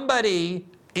somebody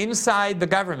inside the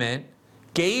government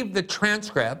gave the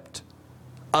transcript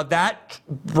of that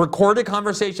recorded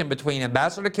conversation between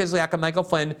Ambassador Kislyak and Michael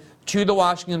Flynn to the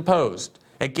Washington Post.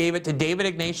 It gave it to David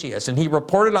Ignatius, and he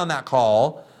reported on that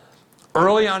call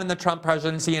early on in the Trump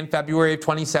presidency in February of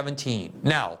 2017.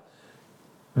 Now,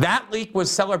 that leak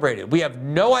was celebrated. We have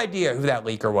no idea who that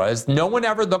leaker was. No one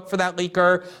ever looked for that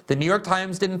leaker. The New York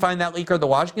Times didn't find that leaker. The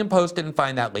Washington Post didn't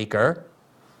find that leaker.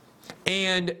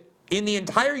 And in the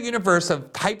entire universe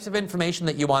of types of information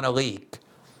that you want to leak,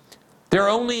 there are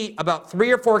only about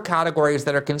 3 or 4 categories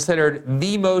that are considered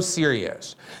the most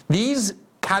serious. These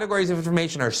categories of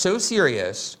information are so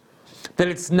serious that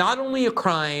it's not only a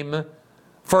crime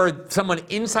for someone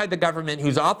inside the government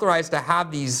who's authorized to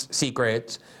have these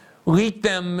secrets, leak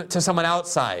them to someone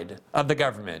outside of the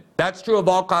government. That's true of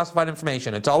all classified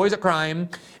information. It's always a crime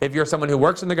if you're someone who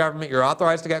works in the government, you're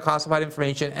authorized to get classified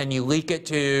information, and you leak it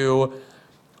to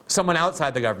someone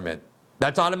outside the government.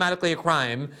 That's automatically a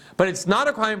crime, but it's not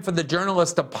a crime for the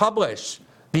journalist to publish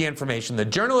the information. The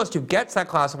journalist who gets that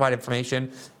classified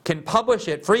information can publish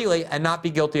it freely and not be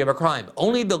guilty of a crime.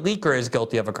 Only the leaker is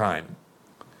guilty of a crime.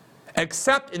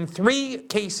 Except in 3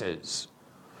 cases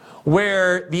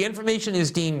where the information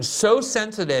is deemed so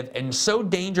sensitive and so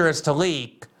dangerous to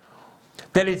leak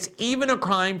that it's even a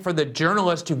crime for the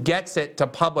journalist who gets it to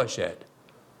publish it.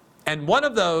 And one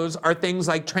of those are things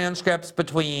like transcripts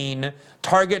between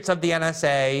targets of the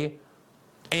NSA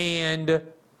and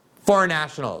foreign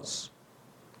nationals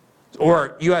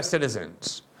or U.S.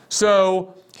 citizens.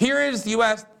 So here is the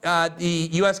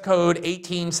U.S. Code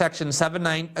 18, Section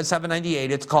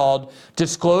 798. It's called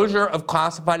Disclosure of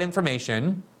Classified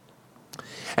Information.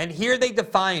 And here they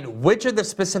define which are the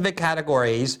specific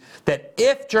categories that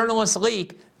if journalists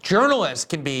leak, journalists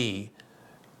can be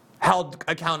held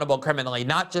accountable criminally,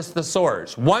 not just the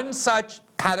source. One such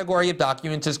category of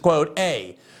documents is, quote,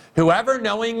 A, whoever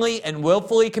knowingly and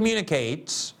willfully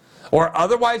communicates or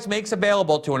otherwise makes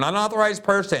available to an unauthorized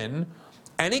person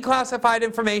any classified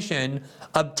information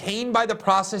obtained by the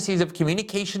processes of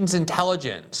communications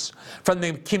intelligence from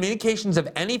the communications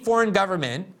of any foreign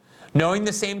government, knowing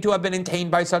the same to have been obtained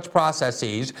by such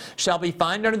processes, shall be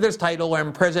fined under this title or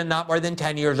imprisoned not more than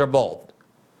 10 years or both.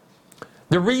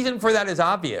 The reason for that is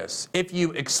obvious. If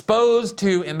you expose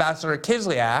to Ambassador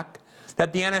Kislyak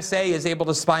that the NSA is able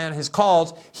to spy on his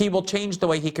calls, he will change the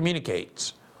way he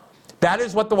communicates. That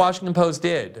is what the Washington Post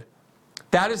did.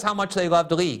 That is how much they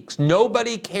loved leaks.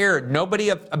 Nobody cared. Nobody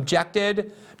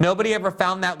objected. Nobody ever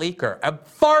found that leaker. A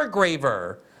far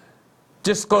graver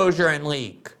disclosure and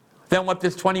leak than what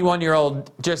this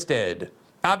 21-year-old just did.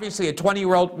 Obviously, a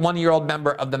 21-year-old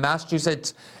member of the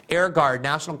Massachusetts Air Guard,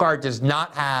 National Guard, does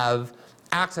not have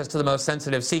access to the most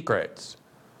sensitive secrets.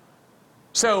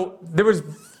 So there was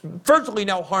virtually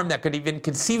no harm that could even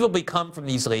conceivably come from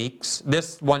these leaks,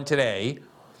 this one today.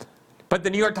 But the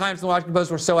New York Times and the Washington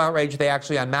Post were so outraged they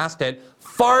actually unmasked it.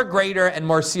 Far greater and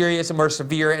more serious and more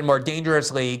severe and more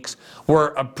dangerous leaks were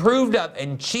approved of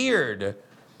and cheered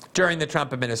during the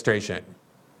Trump administration.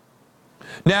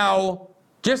 Now,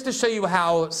 just to show you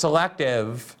how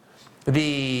selective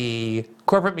the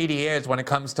corporate media is when it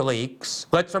comes to leaks,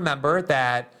 let's remember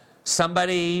that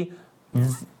somebody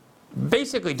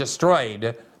basically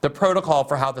destroyed the protocol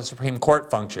for how the Supreme Court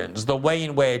functions, the way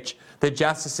in which the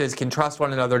justices can trust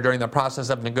one another during the process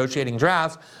of negotiating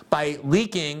drafts by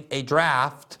leaking a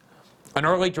draft, an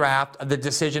early draft of the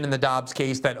decision in the Dobbs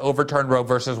case that overturned Roe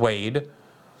versus Wade.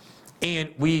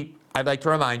 And I'd like to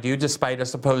remind you, despite a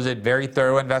supposed very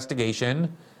thorough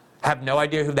investigation, have no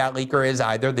idea who that leaker is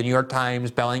either. The New York Times,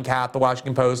 Bellingcat, the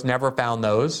Washington Post never found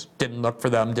those, didn't look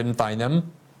for them, didn't find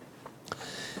them.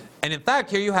 And in fact,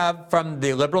 here you have from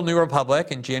the liberal New Republic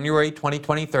in January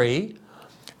 2023,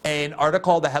 an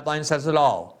article, the headline says it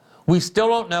all. We still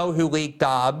don't know who leaked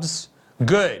Dobbs.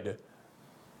 Good.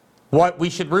 What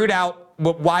we should root out,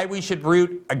 why we should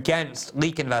root against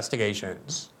leak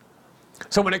investigations.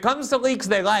 So when it comes to leaks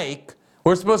they like,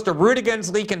 we're supposed to root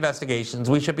against leak investigations.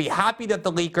 We should be happy that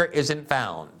the leaker isn't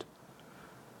found.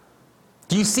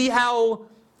 Do you see how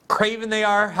craven they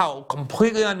are? How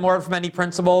completely unmoored from any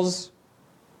principles?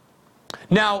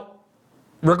 Now,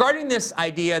 regarding this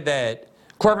idea that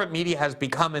corporate media has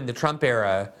become in the Trump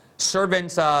era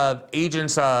servants of,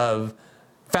 agents of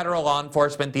federal law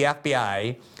enforcement, the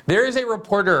FBI, there is a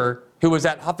reporter who was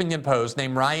at Huffington Post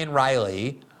named Ryan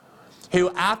Riley, who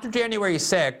after January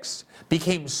 6th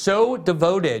became so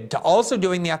devoted to also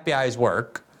doing the FBI's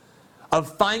work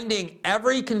of finding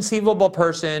every conceivable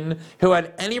person who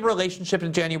had any relationship to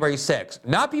January 6th.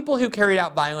 Not people who carried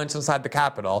out violence inside the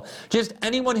Capitol, just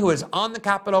anyone who was on the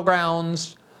Capitol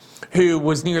grounds, who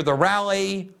was near the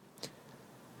rally.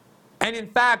 And in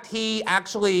fact, he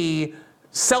actually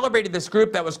celebrated this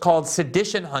group that was called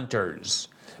Sedition Hunters,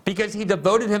 because he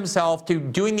devoted himself to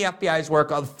doing the FBI's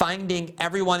work of finding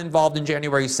everyone involved in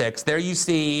January 6th. There you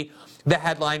see the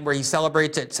headline where he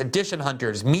celebrates it, Sedition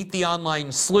Hunters, meet the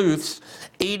online sleuths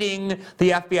aiding the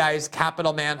FBI's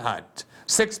Capitol manhunt.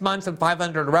 6 months and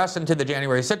 500 arrests into the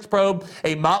January 6th probe,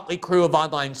 a motley crew of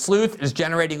online sleuth is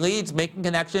generating leads, making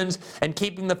connections, and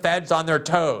keeping the feds on their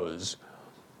toes.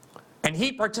 And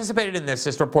he participated in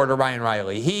this reporter Ryan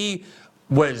Riley. He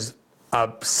was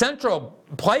a central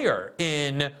player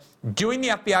in doing the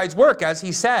FBI's work, as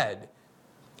he said.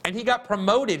 And he got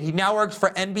promoted. He now works for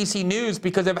NBC News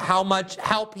because of how much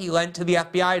help he lent to the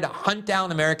FBI to hunt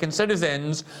down American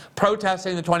citizens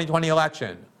protesting the 2020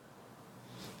 election.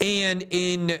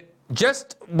 And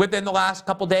just within the last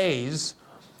couple days,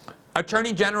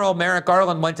 Attorney General Merrick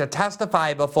Garland went to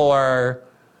testify before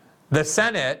the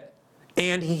Senate,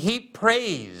 and he heaped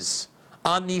praise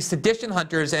on these sedition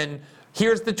hunters and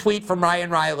Here's the tweet from Ryan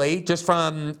Riley, just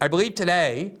from, I believe,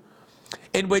 today,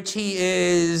 in which he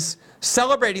is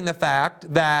celebrating the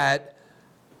fact that,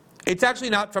 it's actually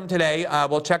not from today,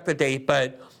 we'll check the date,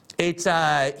 but it's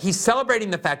he's celebrating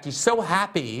the fact, he's so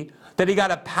happy that he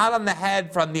got a pat on the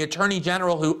head from the Attorney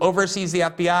General who oversees the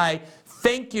FBI.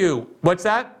 Thank you. What's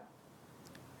that?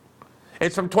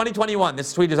 It's from 2021.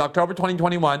 This tweet is October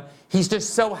 2021. He's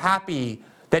just so happy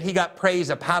that he got praise,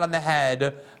 a pat on the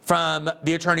head from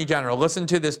the Attorney General. Listen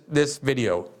to this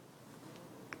video.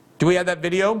 Do we have that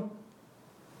video?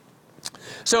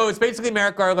 So it's basically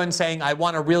Merrick Garland saying, I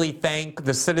want to really thank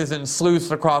the citizen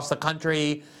sleuths across the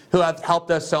country who have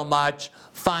helped us so much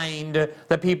find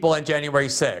the people on January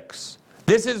 6th.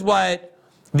 This is what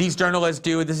these journalists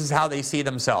do. This is how they see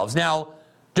themselves. Now,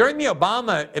 during the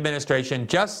Obama administration,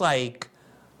 just like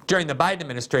during the Biden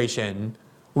administration,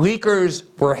 leakers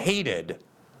were hated.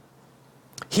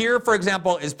 Here, for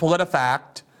example, is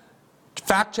PolitiFact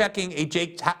fact-checking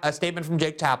a statement from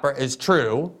Jake Tapper is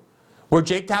true, where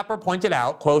Jake Tapper pointed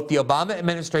out, quote, the Obama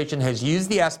administration has used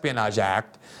the Espionage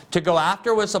Act to go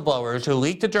after whistleblowers who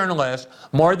leaked to journalists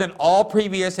more than all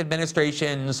previous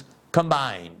administrations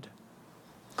combined.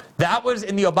 That was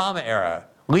in the Obama era.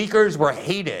 Leakers were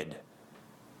hated.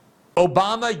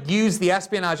 Obama used the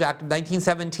Espionage Act of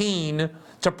 1917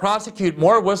 to prosecute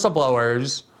more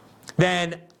whistleblowers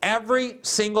than every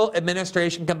single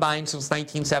administration combined since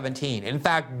 1917. In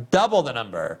fact, double the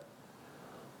number.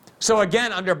 So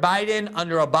again, under Biden,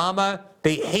 under Obama,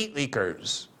 they hate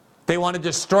leakers. They want to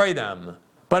destroy them.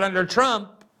 But under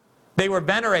Trump, they were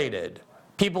venerated.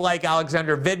 People like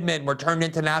Alexander Vidman were turned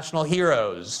into national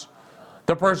heroes.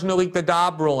 The person who leaked the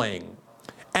Dobbs ruling.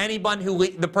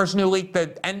 The person who leaked the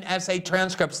NSA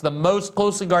transcripts, the most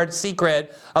closely guarded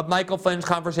secret of Michael Flynn's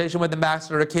conversation with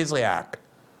Ambassador Kislyak.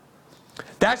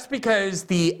 That's because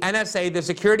the NSA, the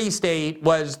security state,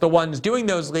 was the ones doing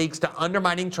those leaks to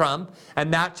undermining Trump,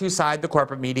 and that's whose side the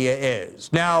corporate media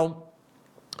is. Now,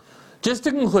 just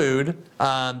to conclude,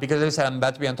 because as I said, I'm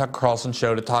about to be on Tucker Carlson's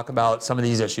show to talk about some of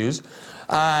these issues,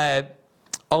 a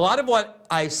lot of what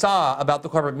I saw about the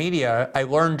corporate media, I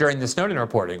learned during the Snowden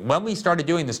reporting. When we started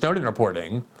doing the Snowden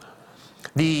reporting,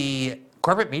 the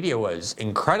corporate media was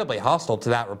incredibly hostile to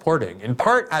that reporting, in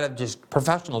part out of just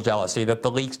professional jealousy that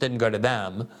the leaks didn't go to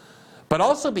them, but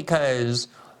also because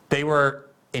they were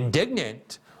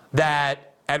indignant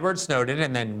that Edward Snowden,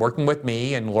 and then working with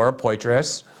me and Laura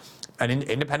Poitras, an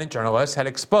independent journalist, had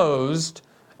exposed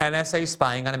NSA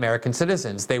spying on American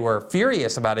citizens. They were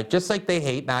furious about it, just like they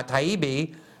hate Matt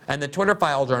Taibbi and the Twitter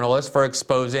file journalists for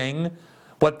exposing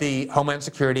what the Homeland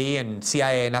Security and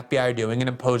CIA and FBI are doing and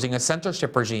imposing a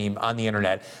censorship regime on the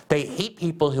internet. They hate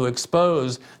people who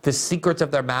expose the secrets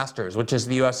of their masters, which is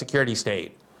the US security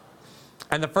state.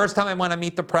 And the first time I went to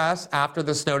Meet the Press after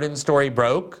the Snowden story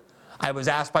broke, I was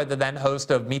asked by the then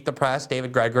host of Meet the Press,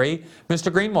 David Gregory,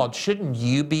 Mr. Greenwald, shouldn't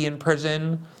you be in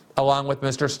prison along with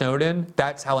Mr. Snowden?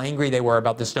 That's how angry they were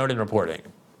about the Snowden reporting.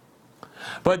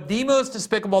 But the most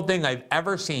despicable thing I've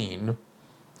ever seen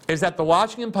is that the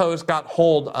Washington Post got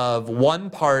hold of one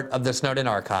part of the Snowden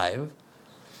archive,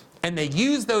 and they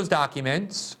used those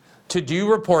documents to do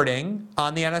reporting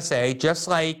on the NSA, just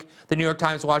like the New York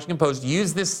Times, Washington Post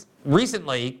used this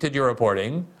recently to do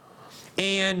reporting.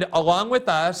 And along with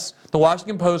us, the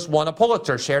Washington Post won a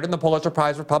Pulitzer, shared in the Pulitzer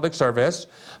Prize for Public Service,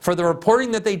 for the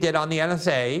reporting that they did on the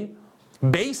NSA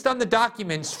based on the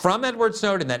documents from Edward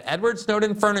Snowden that Edward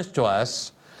Snowden furnished to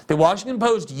us. The Washington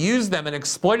Post used them and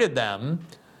exploited them,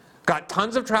 got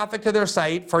tons of traffic to their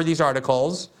site for these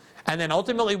articles, and then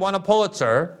ultimately won a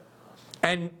Pulitzer.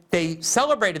 And they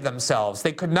celebrated themselves.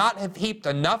 They could not have heaped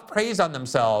enough praise on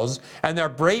themselves and their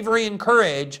bravery and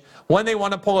courage when they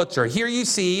won a Pulitzer. Here you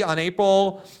see on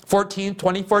April 14,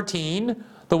 2014,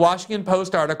 the Washington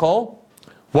Post article.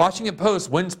 Washington Post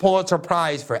wins Pulitzer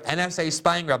Prize for NSA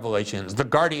spying revelations. The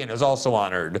Guardian is also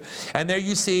honored. And there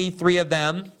you see three of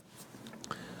them.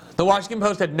 The Washington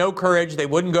Post had no courage. They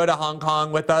wouldn't go to Hong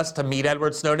Kong with us to meet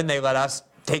Edward Snowden. They let us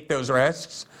take those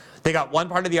risks. They got one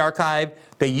part of the archive.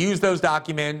 They used those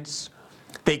documents.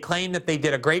 They claimed that they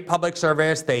did a great public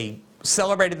service. They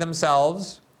celebrated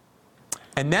themselves.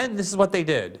 And then this is what they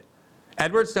did.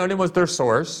 Edward Snowden was their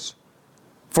source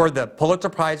for the Pulitzer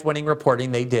Prize winning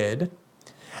reporting they did.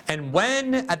 And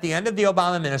when, at the end of the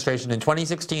Obama administration in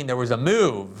 2016, there was a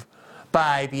move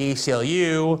by the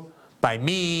ACLU, by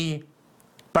me,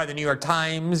 by the New York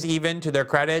Times, even to their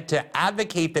credit, to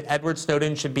advocate that Edward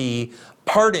Snowden should be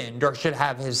pardoned or should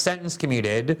have his sentence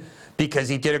commuted because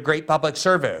he did a great public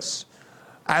service.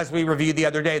 As we reviewed the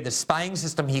other day, the spying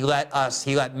system he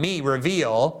let me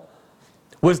reveal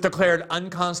was declared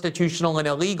unconstitutional and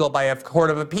illegal by a court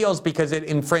of appeals because it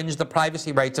infringed the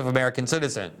privacy rights of American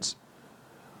citizens.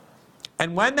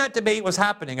 And when that debate was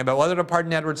happening about whether to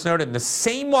pardon Edward Snowden, the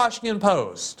same Washington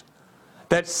Post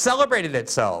that celebrated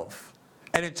itself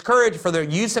and its courage for their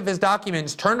use of his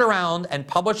documents turned around and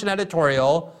published an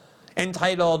editorial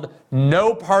entitled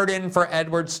 "No Pardon for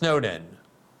Edward Snowden."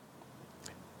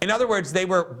 In other words, they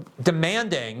were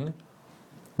demanding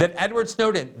that Edward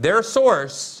Snowden, their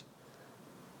source,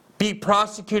 be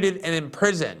prosecuted and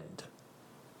imprisoned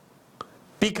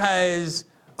because,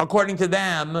 according to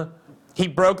them, he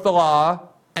broke the law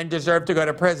and deserved to go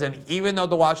to prison, even though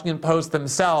the Washington Post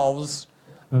themselves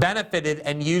benefited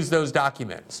and used those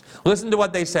documents. Listen to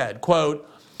what they said. Quote,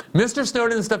 "Mr.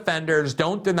 Snowden's defenders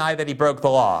don't deny that he broke the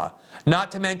law,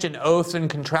 not to mention oaths and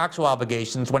contractual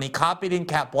obligations when he copied and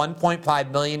kept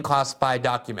 1.5 million classified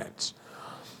documents."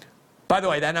 By the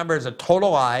way, that number is a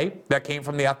total lie that came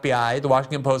from the FBI. The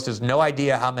Washington Post has no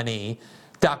idea how many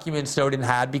documents Snowden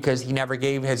had because he never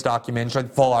gave his documents or the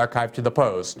full archive to the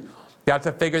Post. That's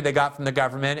a figure they got from the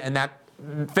government, and that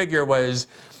figure was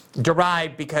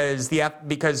derived because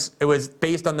it was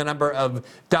based on the number of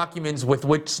documents with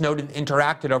which Snowden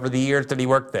interacted over the years that he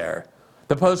worked there.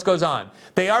 The Post goes on.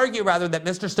 They argue, rather, that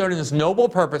Mr. Snowden's noble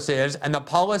purposes and the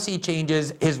policy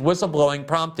changes his whistleblowing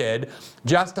prompted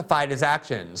justified his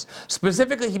actions.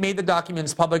 Specifically, he made the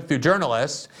documents public through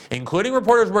journalists, including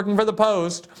reporters working for the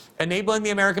Post, enabling the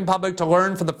American public to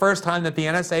learn for the first time that the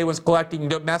NSA was collecting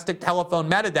domestic telephone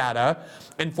metadata,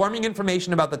 informing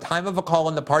information about the time of a call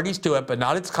and the parties to it, but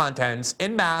not its contents,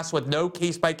 en masse with no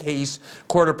case-by-case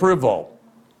court approval.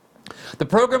 The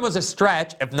program was a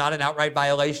stretch, if not an outright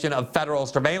violation of federal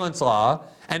surveillance law,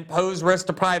 and posed risk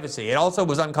to privacy. It also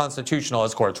was unconstitutional,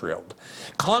 as courts ruled.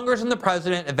 Congress and the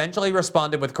president eventually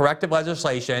responded with corrective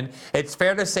legislation. It's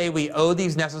fair to say we owe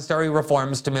these necessary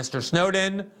reforms to Mr.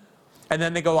 Snowden. And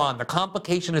then they go on. The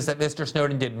complication is that Mr.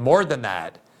 Snowden did more than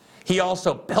that. He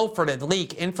also pilfered and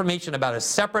leaked information about a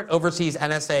separate overseas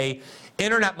NSA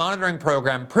internet monitoring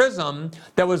program, PRISM,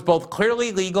 that was both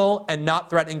clearly legal and not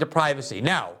threatening to privacy.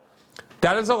 Now,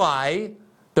 that is a lie.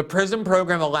 The PRISM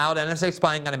program allowed NSA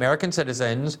spying on American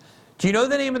citizens. Do you know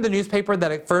the name of the newspaper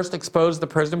that first exposed the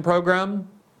PRISM program?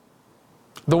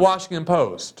 The Washington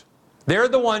Post. They're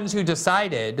the ones who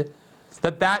decided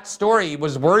that that story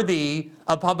was worthy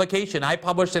of publication. I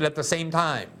published it at the same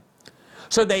time.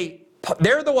 So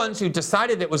they're the ones who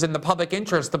decided it was in the public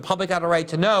interest. The public had a right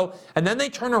to know. And then they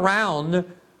turn around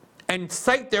and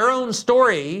cite their own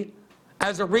story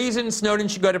as a reason Snowden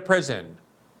should go to prison.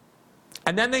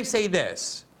 And then they say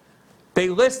this. They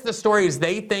list the stories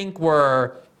they think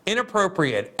were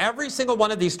inappropriate. Every single one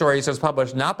of these stories was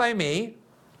published not by me,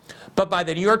 but by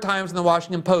the New York Times and the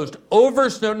Washington Post over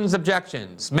Snowden's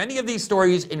objections. Many of these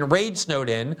stories enraged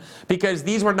Snowden because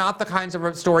these were not the kinds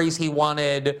of stories he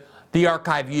wanted the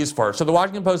archive used for. So the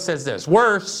Washington Post says this.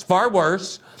 Worse, far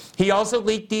worse, he also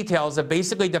leaked details of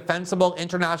basically defensible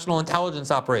international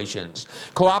intelligence operations,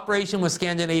 cooperation with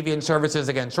Scandinavian services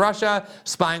against Russia,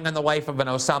 spying on the wife of an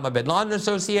Osama bin Laden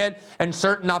associate, and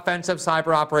certain offensive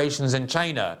cyber operations in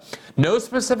China. No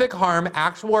specific harm,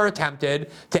 actual or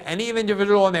attempted, to any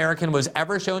individual American was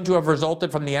ever shown to have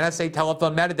resulted from the NSA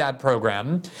telephone metadata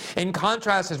program. In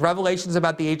contrast, his revelations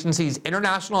about the agency's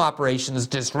international operations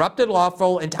disrupted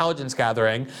lawful intelligence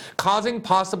gathering, causing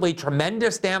possibly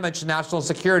tremendous damage to national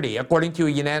security, according to a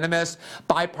unanimous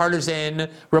bipartisan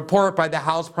report by the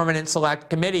House Permanent Select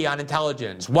Committee on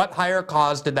Intelligence. What higher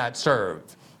cause did that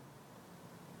serve?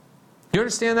 You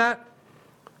understand that?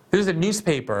 There's a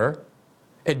newspaper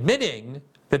admitting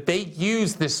that they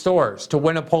used this source to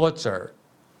win a Pulitzer.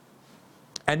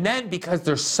 And then, because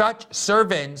they're such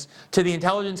servants to the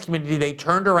intelligence community, they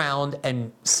turned around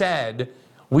and said,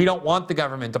 we don't want the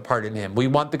government to pardon him. We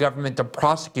want the government to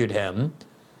prosecute him.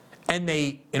 And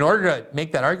they, in order to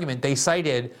make that argument, they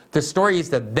cited the stories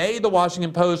that they, the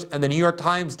Washington Post and the New York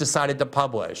Times, decided to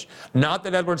publish. Not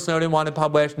that Edward Snowden wanted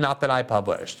published, not that I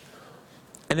published.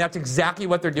 And that's exactly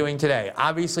what they're doing today.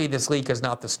 Obviously, this leak is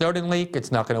not the Snowden leak.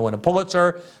 It's not going to win a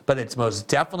Pulitzer, but it's most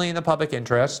definitely in the public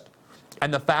interest.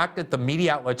 And the fact that the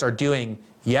media outlets are doing,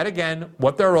 yet again,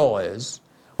 what their role is,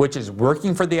 which is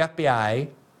working for the FBI,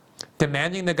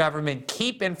 demanding the government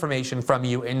keep information from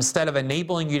you instead of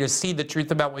enabling you to see the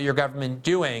truth about what your government is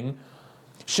doing,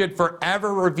 should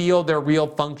forever reveal their real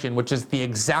function, which is the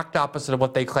exact opposite of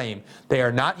what they claim. They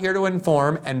are not here to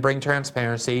inform and bring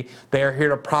transparency. They are here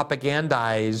to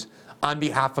propagandize on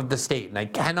behalf of the state. And I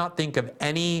cannot think of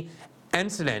any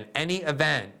incident, any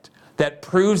event that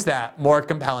proves that more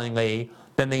compellingly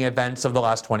than the events of the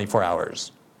last 24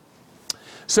 hours.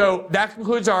 So that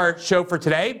concludes our show for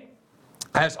today.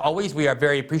 As always, we are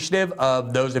very appreciative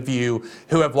of those of you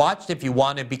who have watched. If you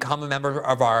want to become a member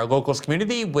of our locals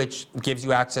community, which gives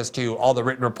you access to all the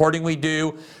written reporting we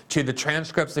do, to the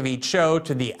transcripts of each show,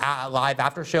 to the live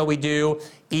after show we do,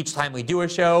 each time we do a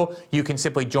show, you can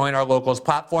simply join our locals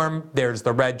platform. There's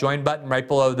the red join button right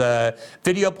below the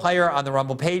video player on the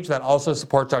Rumble page that also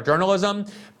supports our journalism.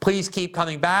 Please keep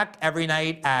coming back every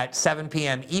night at 7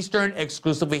 p.m. Eastern,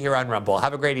 exclusively here on Rumble.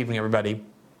 Have a great evening, everybody.